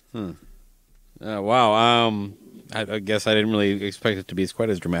 Wow. I guess I didn't really expect it to be quite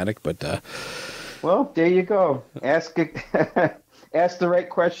as dramatic, but Well, there you go. Ask ask the right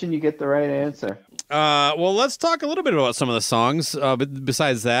question, you get the right answer. well, let's talk a little bit about some of the songs. But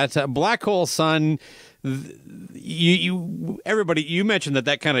besides that, Black Hole Sun. Everybody, you mentioned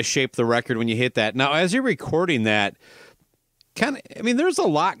that kind of shaped the record when you hit that. Now, as you're recording that, there's a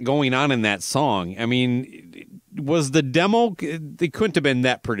lot going on in that song. I mean, was the demo? It couldn't have been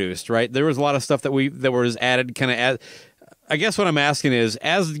that produced, right? There was a lot of stuff that was added, kind of. I guess what I'm asking is,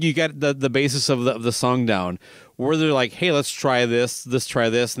 as you got the basis of the song down, were there like, hey, let's try this, try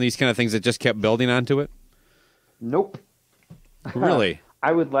this, and these kind of things that just kept building onto it? Nope. Really?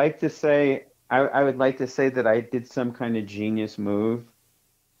 I would like to say that I did some kind of genius move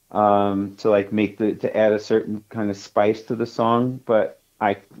to like to add a certain kind of spice to the song, but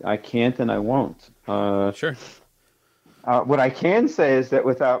I can't and I won't. Sure. What I can say is that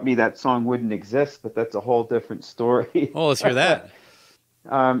without me, that song wouldn't exist, but that's a whole different story. Oh, let's hear that.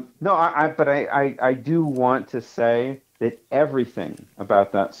 No, but I do want to say that everything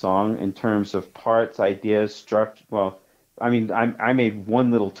about that song in terms of parts, ideas, structure, well, I mean, I made one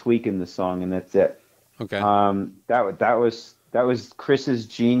little tweak in the song and that's it. Okay. That was Chris's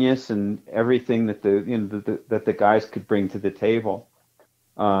genius and everything that the guys could bring to the table.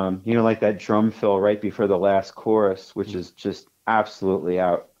 Like that drum fill right before the last chorus, which is just absolutely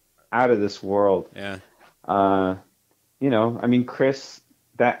out of this world. Yeah. Chris,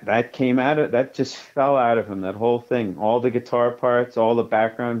 that came that just fell out of him, that whole thing, all the guitar parts, all the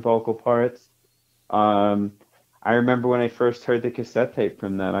background vocal parts. I remember when I first heard the cassette tape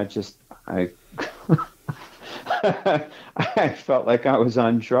from that, I I felt like I was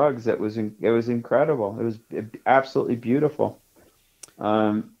on drugs. It was incredible. It was absolutely beautiful.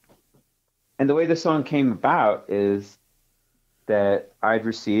 And the way the song came about is that I'd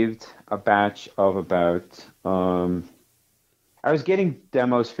received a batch of about I was getting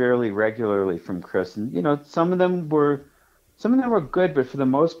demos fairly regularly from Chris, and some of them were good, but for the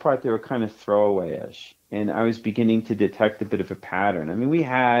most part they were kind of throwaway-ish. And I was beginning to detect a bit of a pattern. I mean, we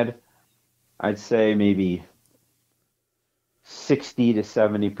had, I'd say, maybe 60 to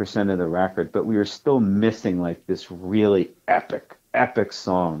 70% of the record, but we were still missing like this really epic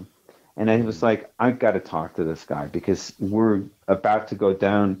song. And I was like, I've got to talk to this guy because we're about to go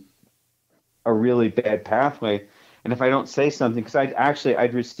down a really bad pathway. And if I don't say something, because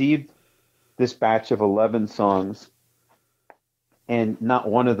I'd received this batch of 11 songs, and not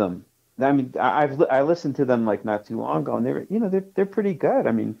one of them. I mean, I listened to them like not too long ago, and they're pretty good.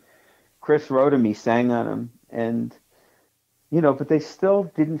 I mean, Chris wrote them, he sang on them, and but they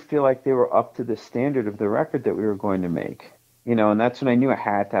still didn't feel like they were up to the standard of the record that we were going to make. And that's when I knew I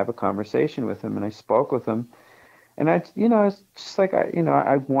had to have a conversation with him, and I spoke with him, and it's just like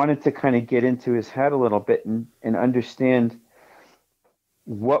I wanted to kind of get into his head a little bit and understand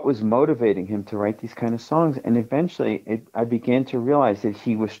what was motivating him to write these kind of songs. And eventually I began to realize that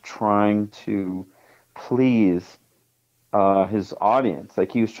he was trying to please his audience.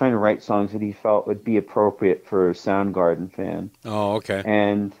 Like he was trying to write songs that he felt would be appropriate for a Soundgarden fan. Oh, okay.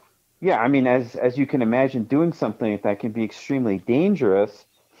 And yeah, I mean, as you can imagine, doing something like that can be extremely dangerous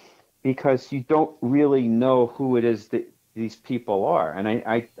because you don't really know who it is that these people are. And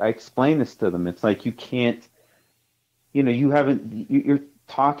I explain this to them. It's like you can't, you're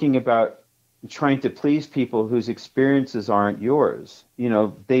talking about trying to please people whose experiences aren't yours.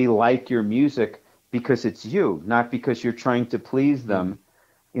 They like your music because it's you, not because you're trying to please them,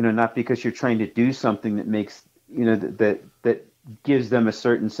 not because you're trying to do something that makes, that gives them a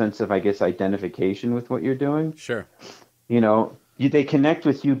certain sense of, I guess, identification with what you're doing. Sure. They connect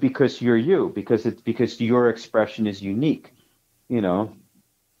with you because you're you, because your expression is unique, And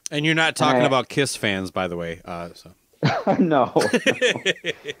you're not talking about Kiss fans, by the way. So. No,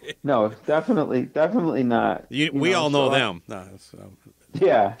 definitely not. We all know them. No,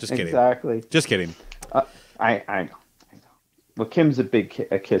 yeah, just kidding. Exactly. Just kidding. I know. Well, Kim's a big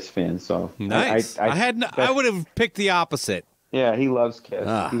Kiss fan, so nice. I would have picked the opposite. Yeah, he loves Kiss.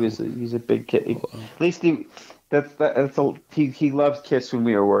 He's a big Kiss. At least he loved Kiss when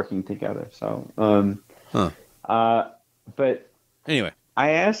we were working together. So, Huh. but Anyway.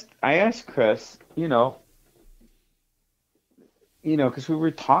 I asked Chris, because we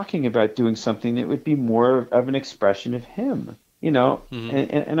were talking about doing something that would be more of an expression of him,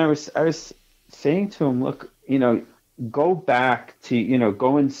 Mm-hmm. and I was saying to him, look, go back to,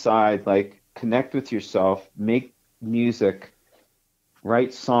 go inside, like connect with yourself, make music,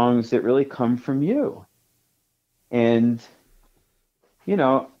 write songs that really come from you. And,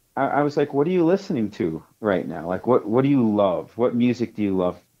 I was like, what are you listening to right now? Like, what do you love? What music do you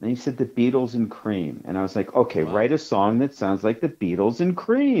love? And he said the Beatles and Cream. And I was like, okay, Wow. write a song that sounds like the Beatles and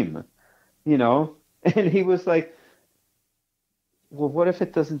Cream, And he was like, well, what if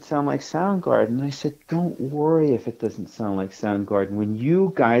it doesn't sound like Soundgarden? And I said, don't worry if it doesn't sound like Soundgarden. When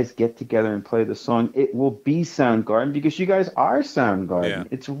you guys get together and play the song, it will be Soundgarden because you guys are Soundgarden. Yeah.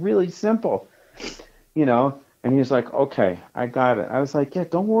 It's really simple, And he was like, okay, I got it. I was like, yeah,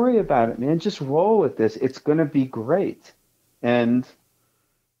 don't worry about it, man. Just roll with this. It's going to be great. And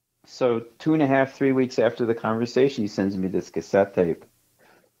so 2.5, 3 weeks after the conversation, he sends me this cassette tape.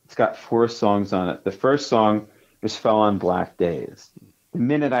 It's got 4 songs on it. The first song was Fell on Black Days. The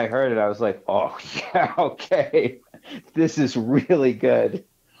minute I heard it, I was like, oh, yeah, okay. This is really good,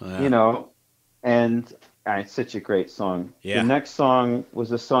 Yeah. And it's such a great song. Yeah. The next song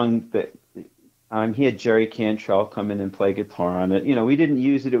was a song that he had Jerry Cantrell come in and play guitar on it. We didn't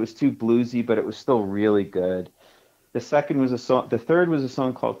use it. It was too bluesy, but it was still really good. The third was a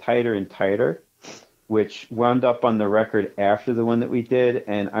song called Tighter and Tighter, which wound up on the record after the one that we did.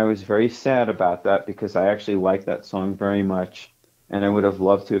 And I was very sad about that because I actually liked that song very much. And I would have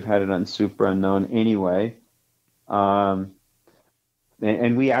loved to have had it on Superunknown anyway. And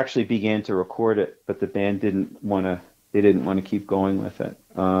we actually began to record it, but the band didn't want to keep going with it.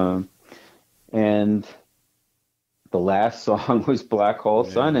 And the last song was Black Hole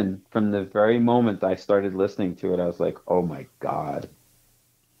Sun. And from the very moment I started listening to it, I was like, oh my God,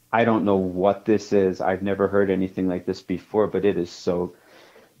 I don't know what this is. I've never heard anything like this before, but it is so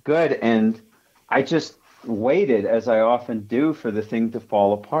good. And I just waited, as I often do, for the thing to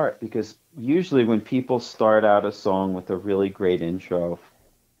fall apart, because usually when people start out a song with a really great intro,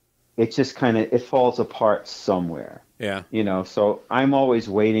 it just it falls apart somewhere. Yeah. So I'm always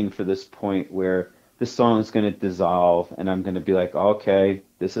waiting for this point where the song's going to dissolve and I'm going to be like, okay,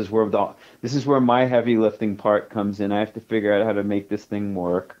 this is where my heavy lifting part comes in. I have to figure out how to make this thing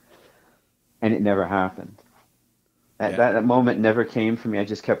work. And it never happened. That moment never came for me. I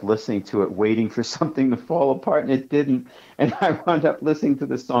just kept listening to it, waiting for something to fall apart, and it didn't. And I wound up listening to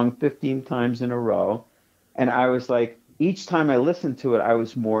the song 15 times in a row. And I was like, each time I listened to it, I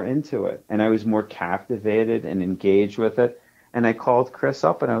was more into it, and I was more captivated and engaged with it. And I called Chris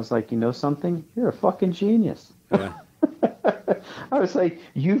up, and I was like, you know something? You're a fucking genius. Yeah. I was like,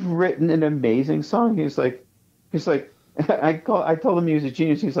 you've written an amazing song. He's like, I told him he was a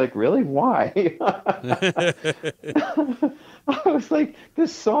genius. He's like, really? Why? I was like,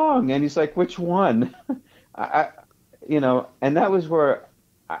 this song. And he's like, which one? And that was where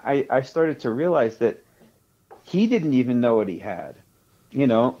I started to realize that he didn't even know what he had,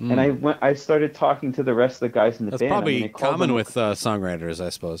 and I started talking to the rest of the guys in the That's band. probably common with songwriters, I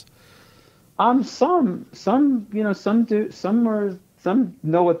suppose. Some do, some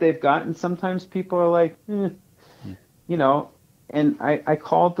know what they've got, and sometimes people are like, and I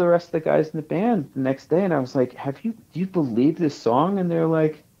called the rest of the guys in the band the next day, and I was like, do you believe this song? And they're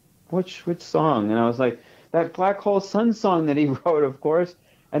like, which song? And I was like, that Black Hole Sun song that he wrote, of course.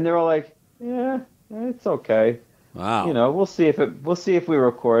 And they're all like, yeah, it's okay. Wow. We'll see if we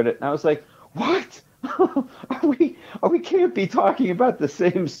record it. And I was like, what? we can't be talking about the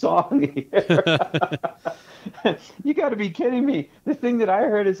same song here. You got to be kidding me. The thing that I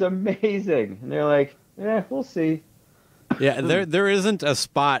heard is amazing. And they're like, yeah, we'll see. Yeah, there isn't a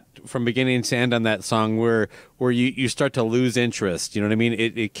spot from beginning to end on that song where you start to lose interest. You know what I mean?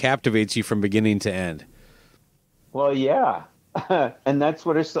 It captivates you from beginning to end. Well, yeah. And that's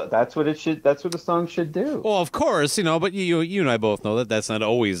what a song should do. Well, of course, but you and I both know that that's not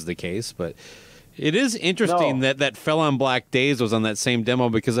always the case, but it is interesting that Fell on Black Days was on that same demo,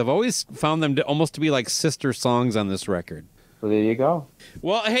 because I've always found them almost to be like sister songs on this record. Well, there you go.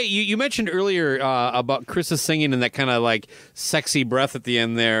 Well, hey, you mentioned earlier about Chris's singing and that kind of like sexy breath at the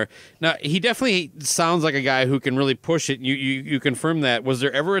end there. Now, he definitely sounds like a guy who can really push it. You confirm that. Was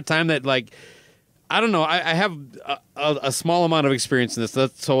there ever a time that, like, I don't know, I have a small amount of experience in this,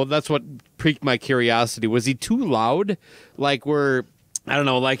 so that's what piqued my curiosity. Was he too loud? Like, I don't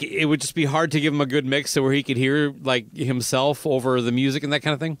know, like it would just be hard to give him a good mix so where he could hear like himself over the music and that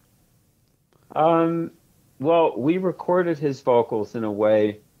kind of thing? Well, we recorded his vocals in a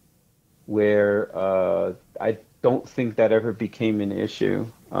way where I don't think that ever became an issue.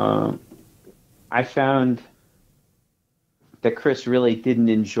 I found that Chris really didn't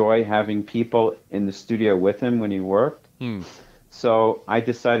enjoy having people in the studio with him when he worked. Hmm. So I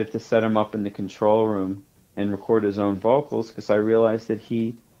decided to set him up in the control room and record his own vocals because I realized that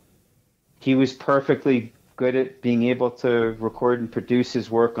he was perfectly good at being able to record and produce his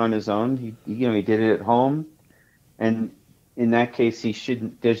work on his own. He did it at home, and in that case, he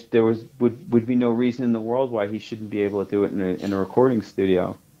shouldn't. Would be no reason in the world why he shouldn't be able to do it in a recording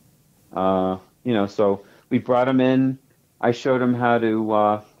studio. So we brought him in. I showed him how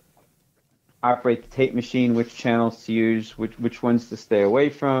to operate the tape machine, which channels to use, which ones to stay away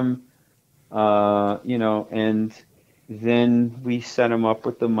from, and then we set him up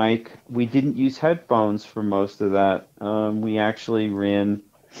with the mic. We didn't use headphones for most of that. We actually ran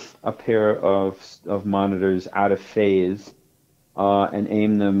a pair of monitors out of phase and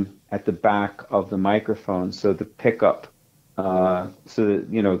aimed them at the back of the microphone, so the pickup, the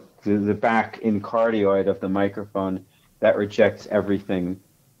back encardioid of the microphone that rejects everything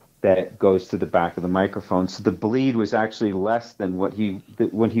that goes to the back of the microphone. So the bleed was actually less than what he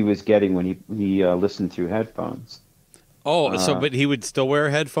was getting when he listened through headphones. Oh, but he would still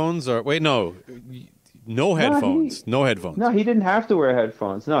wear headphones, or wait, no headphones, no headphones. No, he didn't have to wear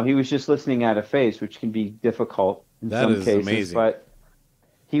headphones. No, he was just listening out of phase, which can be difficult in some cases. Amazing. But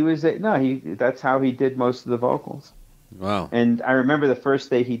that's how he did most of the vocals. Wow. And I remember the first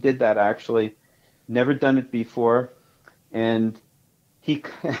day he did that, actually, never done it before, and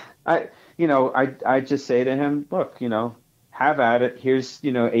I just say to him, look, have at it. Here's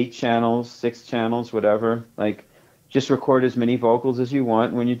 8 channels, 6 channels, whatever. Like, just record as many vocals as you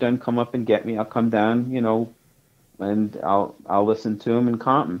want. When you're done, come up and get me. I'll come down, and I'll listen to them and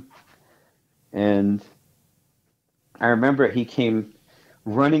comp them. And I remember he came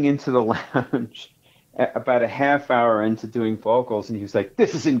running into the lounge about a half hour into doing vocals, and he was like,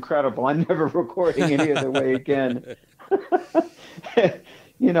 "This is incredible. I'm never recording any other way again."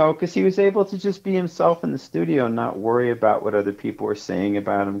 Because he was able to just be himself in the studio and not worry about what other people were saying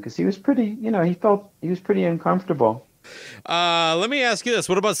about him. Because he was pretty, he felt he was pretty uncomfortable. Let me ask you this: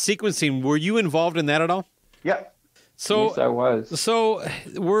 what about sequencing? Were you involved in that at all? Yeah. So yes, I was. So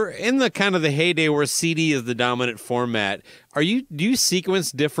we're in the kind of the heyday where CD is the dominant format. Do you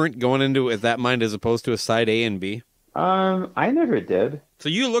sequence different going into it with that mind as opposed to a side A and B? I never did. So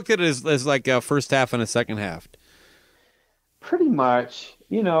you looked at it as like a first half and a second half. Pretty much.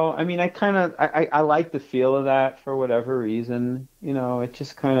 I mean, I like the feel of that for whatever reason. It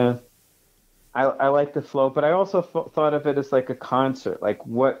just kind of, I like the flow, but I also thought of it as like a concert. Like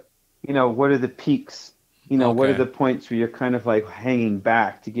what are the peaks? Okay. What are the points where you're kind of like hanging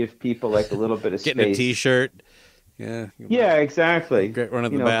back to give people like a little bit of space? Getting a T-shirt. Yeah. Yeah, exactly. Great run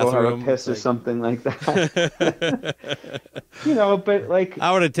at the bathroom. Go have a piss or something like that. But like,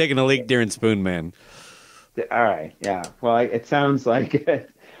 I would have taken a leak during Spoon Man. All right, yeah. Well, it sounds like it.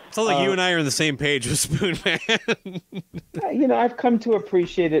 Sounds like you and I are on the same page with Spoon Man. I've come to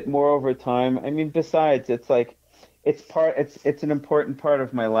appreciate it more over time. I mean, besides, it's like it's an important part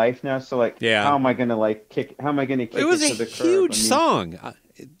of my kick? How am I going to kick it to the curb? It was a huge song.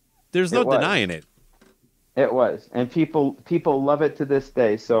 There's no denying it. It was, and people love it to this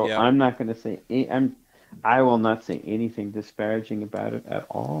day. So yeah. I'm not going to say I will not say anything disparaging about it at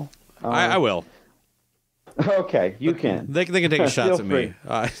all. I will. Okay, you can. They can take shots at me.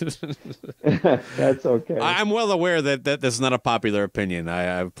 That's okay. I'm well aware that this is not a popular opinion. I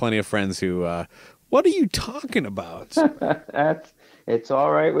have plenty of friends who, what are you talking about? It's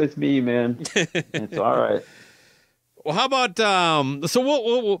all right with me, man. It's all right. Well, how about on the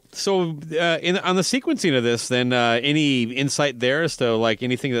sequencing of this? Then any insight there as to like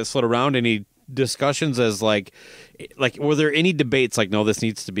anything that slid around? Any discussions as like were there any debates like no, this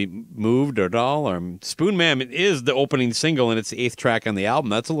needs to be moved at all? Or Spoon Man is the opening single and it's the 8th track on the album.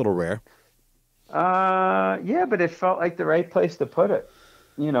 That's a little rare. Yeah, but it felt like the right place to put it.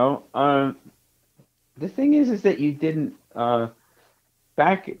 The thing is that you didn't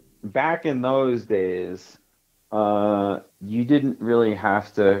back in those days. You didn't really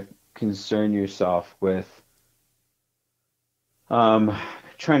have to concern yourself with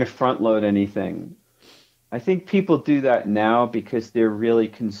trying to front load anything. I think people do that now because they're really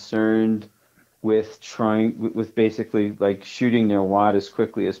concerned with basically like shooting their wad as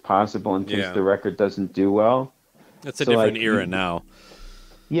quickly as possible in case the record doesn't do well. That's a different era now.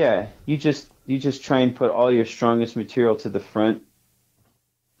 Yeah, you just try and put all your strongest material to the front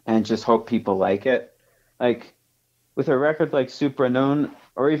and just hope people like it. Like with a record like Superunknown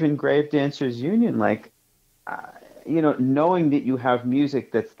or even Grave Dancers Union, like knowing that you have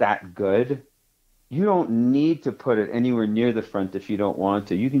music that's that good, you don't need to put it anywhere near the front if you don't want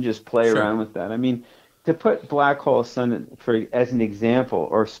to. You can just play Sure. around with that. I mean, to put Black Hole Sun as an example,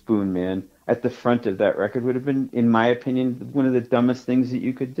 or Spoon Man at the front of that record would have been, in my opinion, one of the dumbest things that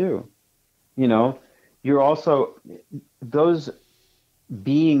you could do. You know, you're also those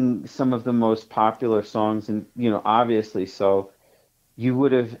being some of the most popular songs, and obviously so. You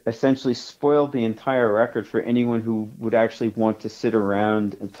would have essentially spoiled the entire record for anyone who would actually want to sit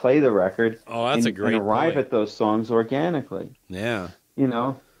around and play the record Oh, that's a great and arrive point. at those songs organically. Yeah. You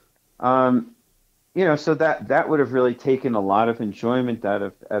know, um, so that would have really taken a lot of enjoyment out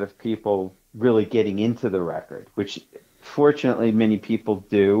of people really getting into the record, which fortunately many people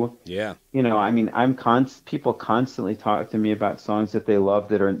do. Yeah. I mean, people constantly talk to me about songs that they love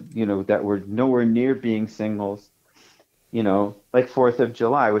that are, that were nowhere near being singles. Like 4th of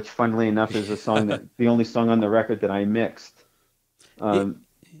July, which funnily enough is the only song on the record that I mixed. Um,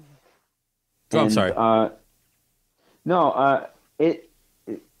 I'm sorry. No,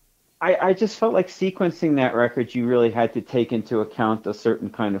 I just felt like sequencing that record, you really had to take into account a certain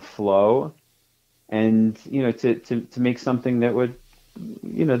kind of flow, and to make something that would,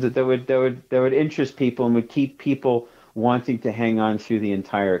 that would interest people and would keep people wanting to hang on through the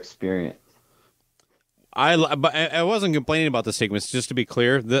entire experience. But I wasn't complaining about the sequence. Just to be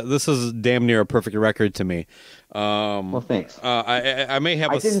clear, this is damn near a perfect record to me. Well, thanks. I may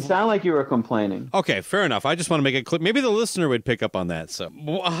have. I didn't sound like you were complaining. Okay, fair enough. I just want to make it clear. Maybe the listener would pick up on that. So,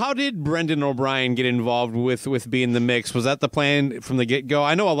 how did Brendan O'Brien get involved with being the mix? Was that the plan from the get go?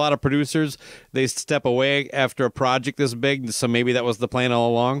 I know a lot of producers, they step away after a project this big, so maybe that was the plan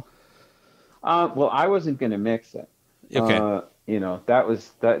all along. Well, I wasn't going to mix it. Okay. That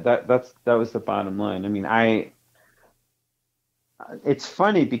was the bottom line. I mean, it's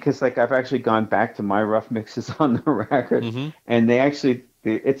funny because like I've actually gone back to my rough mixes on the record, Mm-hmm. and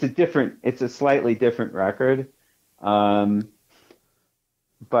it's a slightly different record. But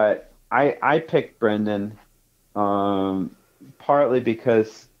I picked Brendan partly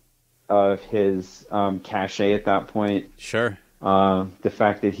because of his cachet at that point. Sure. The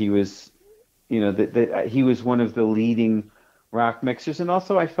fact that he was, that he was one of the leading rock mixers, and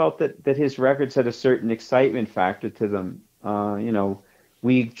also I felt that his records had a certain excitement factor to them.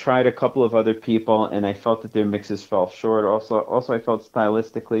 We tried a couple of other people, and I felt that their mixes fell short. Also I felt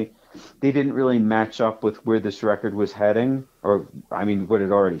stylistically they didn't really match up with where this record was heading, or I mean, what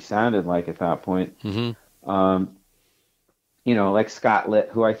it already sounded like at that point. Mm-hmm. Like Scott Litt,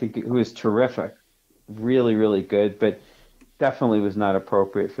 who is terrific, really, really good, but definitely was not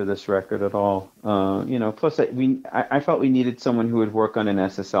appropriate for this record at all. Plus I felt we needed someone who would work on an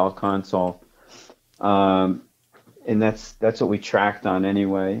SSL console, and that's what we tracked on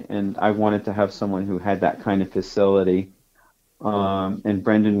anyway. And I wanted to have someone who had that kind of facility. And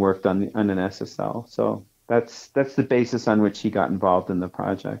Brendan worked on an SSL, so that's the basis on which he got involved in the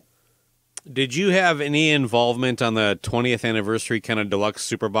project. Did you have any involvement on the 20th anniversary kind of deluxe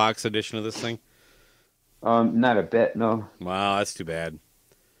super box edition of this thing? Not a bit, no. Wow, that's too bad.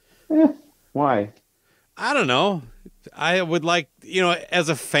 Why? I don't know. I would like, as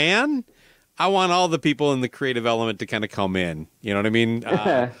a fan, I want all the people in the creative element to kind of come in. You know what I mean?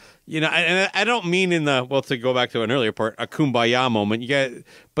 And I don't mean to go back to an earlier part, a kumbaya moment.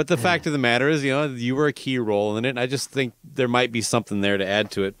 But the fact of the matter is, you were a key role in it. And I just think there might be something there to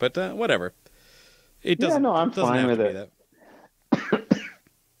add to it. But whatever. It doesn't. I'm doesn't fine have with to it. be that.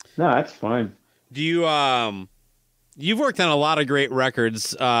 No, that's fine. Do you you've worked on a lot of great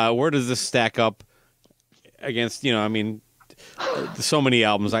records. Where does this stack up against, so many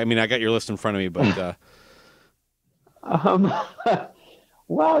albums? I mean, I got your list in front of me, but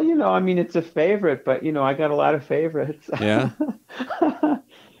well, I mean, it's a favorite, but I got a lot of favorites. Yeah.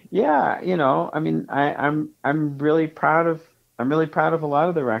 Yeah, I mean, I'm really proud of a lot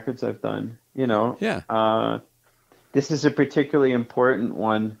of the records I've done, Yeah. This is a particularly important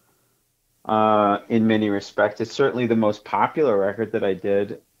one. In many respects, it's certainly the most popular record that I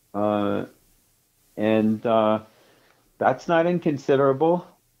did, and that's not inconsiderable.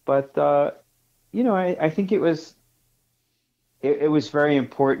 But I think it was very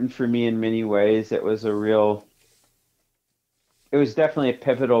important for me in many ways. It was definitely a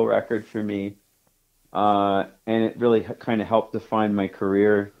pivotal record for me, and it really kind of helped define my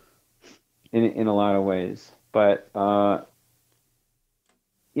career in a lot of ways. But I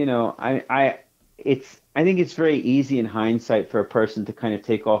think it's very easy in hindsight for a person to kind of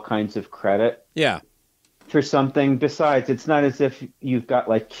take all kinds of credit. Yeah. For something. Besides, it's not as if you've got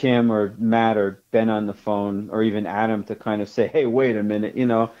like Kim or Matt or Ben on the phone or even Adam to kind of say, hey, wait a minute,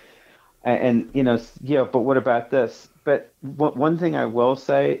 And but what about this? But one thing I will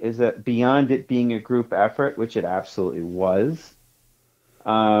say is that beyond it being a group effort, which it absolutely was,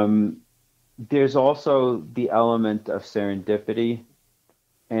 um, there's also the element of serendipity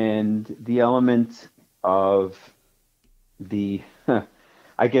and the element of the,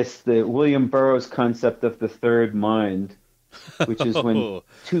 I guess, the William Burroughs concept of the third mind, which is when Oh,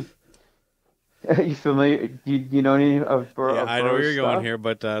 two. Are you familiar? You know any of, yeah, of I know where Burroughs you're going stuff? here,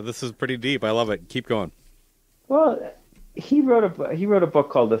 but this is pretty deep. I love it. Keep going. Well, he wrote a book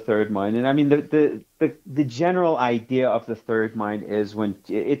called The Third Mind, and I mean the general idea of the third mind is when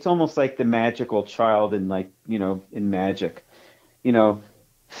it's almost like the magical child in, like, in magic, you know,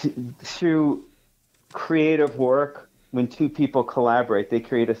 through creative work, when two people collaborate, they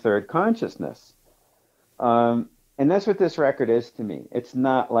create a third consciousness. And that's what this record is to me. It's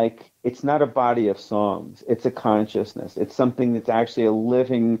not a body of songs. It's a consciousness. It's something that's actually a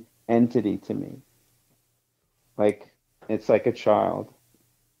living entity to me. Like, it's like a child,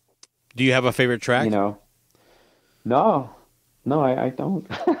 Do you have a favorite you track? know? No, no, I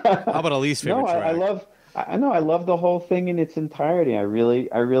don't. How about a least No, favorite track? I know, I love the whole thing in its entirety. I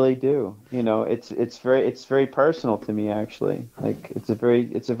really do. It's very personal to me, actually. Like, it's a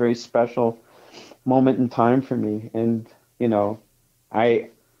very special moment in time for me. And, I,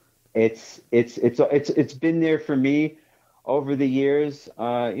 it's been there for me over the years,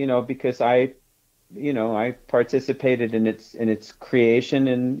 because I participated in its creation,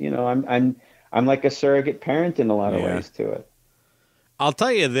 and, I'm like a surrogate parent in a lot of Yeah. ways to it. I'll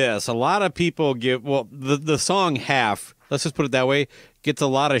tell you this. A lot of people the song Half, let's just put it that way, gets a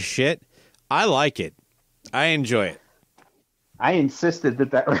lot of shit. I like it. I enjoy it. I insisted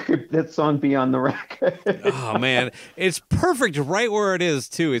that song be on the record. Oh man, it's perfect right where it is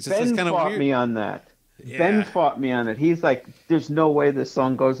too. It's just this Ben kind of fought weird. me on that. Ben Yeah. fought me on it. He's like, "There's no way this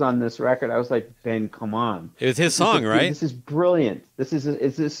song goes on this record." I was like, "Ben, come on. It was his song, right? This is brilliant. This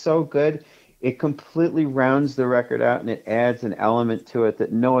is so good. It completely rounds the record out, and it adds an element to it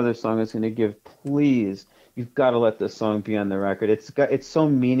that no other song is going to give. Please, you've got to let this song be on the record. It's so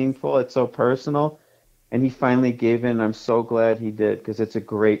meaningful. It's so personal." And he finally gave in. I'm so glad he did, because it's a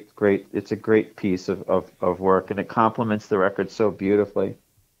it's a great piece of work, and it complements the record so beautifully.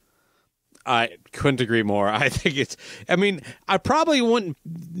 I couldn't agree more. I think I mean, I probably wouldn't,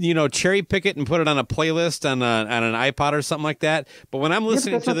 cherry pick it and put it on a playlist on an iPod or something like that. But when I'm Yeah, but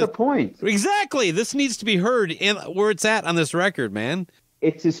listening that's to not the this, point. exactly, this needs to be heard in where it's at on this record, man.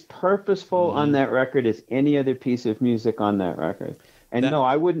 It's as purposeful on that record as any other piece of music on that record. And That no,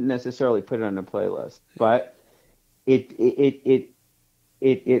 I wouldn't necessarily put it on a playlist, but it it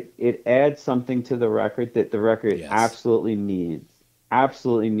it it adds something to the record that the record yes, absolutely needs.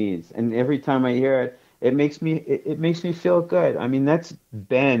 And every time I hear it, it makes me feel good. I mean, that's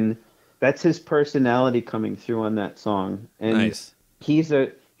Ben, that's his personality coming through on that song, and nice. he's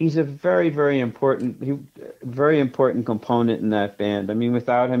a very important component in that band. I mean,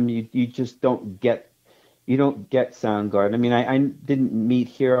 without him, you just don't get Soundgarden. I mean, I didn't meet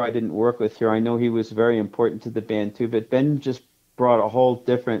Hero. I didn't work with Hero. I know he was very important to the band too, but Ben just brought a whole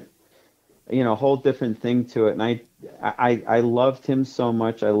different thing to it. And I loved him so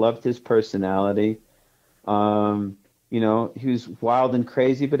much. I loved his personality. He was wild and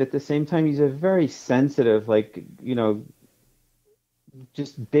crazy, but at the same time, he's a very sensitive, like,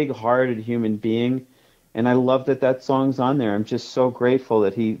 just big-hearted human being. And I love that song's on there. I'm just so grateful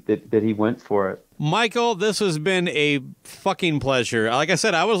that he went for it. Michael, this has been a fucking pleasure. Like I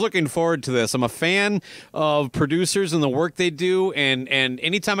said, I was looking forward to this. I'm a fan of producers and the work they do, and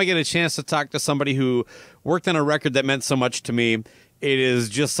anytime I get a chance to talk to somebody who worked on a record that meant so much to me, it is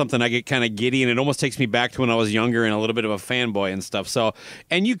just something I get kind of giddy, and it almost takes me back to when I was younger and a little bit of a fanboy and stuff. So,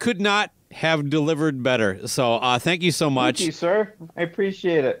 and you could not have delivered better. So, thank you so much. Thank you, sir. I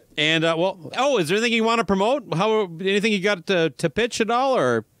appreciate it. And is there anything you want to promote? Anything you got to pitch at all,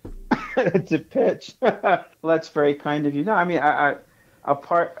 or? To pitch. Well, that's very kind of you. No, I mean, I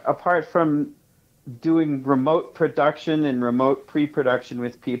apart from doing remote production and remote pre-production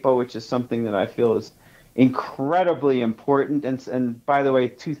with people, which is something that I feel is incredibly important. And by the way,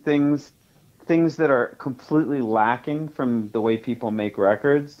 two things that are completely lacking from the way people make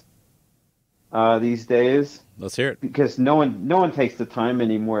records these days, Let's hear it. because no one takes the time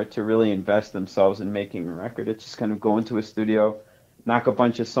anymore to really invest themselves in making a record. It's just kind of go into a studio, knock a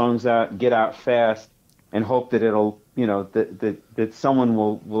bunch of songs out, get out fast, and hope that it'll, that someone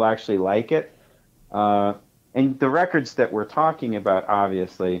will actually like it. And the records that we're talking about,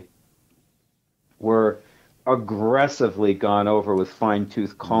 obviously, were aggressively gone over with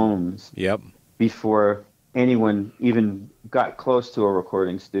fine-tooth combs Yep. before anyone even got close to a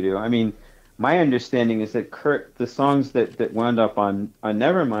recording studio. I mean, my understanding is that Kurt, the songs that wound up on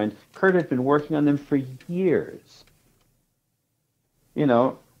Nevermind, Kurt had been working on them for years. You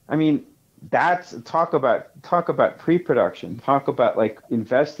know, I mean, that's talk about pre-production, talk about like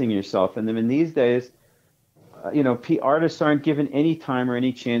investing yourself in them. And these days, artists aren't given any time or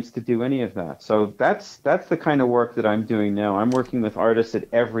any chance to do any of that. So that's the kind of work that I'm doing now. I'm working with artists at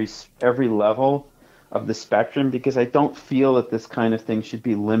every level of the spectrum, because I don't feel that this kind of thing should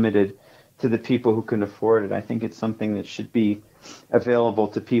be limited to the people who can afford it. I think it's something that should be available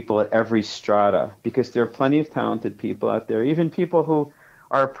to people at every strata, because there are plenty of talented people out there, even people who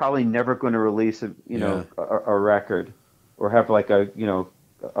are probably never going to release a record or have like a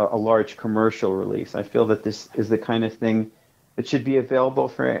large commercial release. I feel that this is the kind of thing that should be available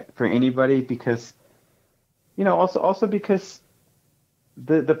for anybody, because also because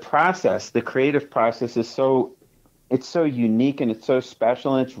the process, the creative process, is so unique and it's so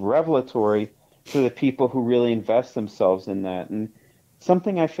special and it's revelatory for the people who really invest themselves in that. And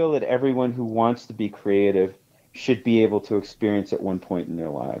something I feel that everyone who wants to be creative should be able to experience at one point in their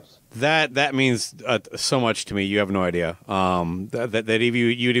lives. That means so much to me. You have no idea. That if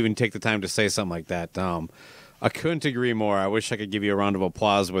you'd even take the time to say something like that. I couldn't agree more. I wish I could give you a round of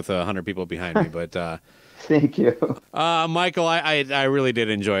applause with 100 people behind me, but. Thank you, Michael. I really did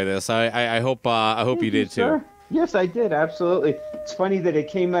enjoy this. I hope you did too. Sir. Yes, I did. Absolutely. It's funny that it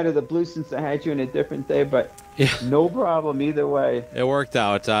came out of the blue since I had you in a different day, but no problem either way. It worked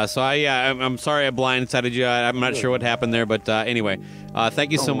out. I'm sorry I blindsided you. I'm not sure what happened there, but anyway,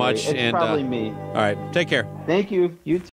 thank you so much. It's probably me. All right. Take care. Thank you. You too.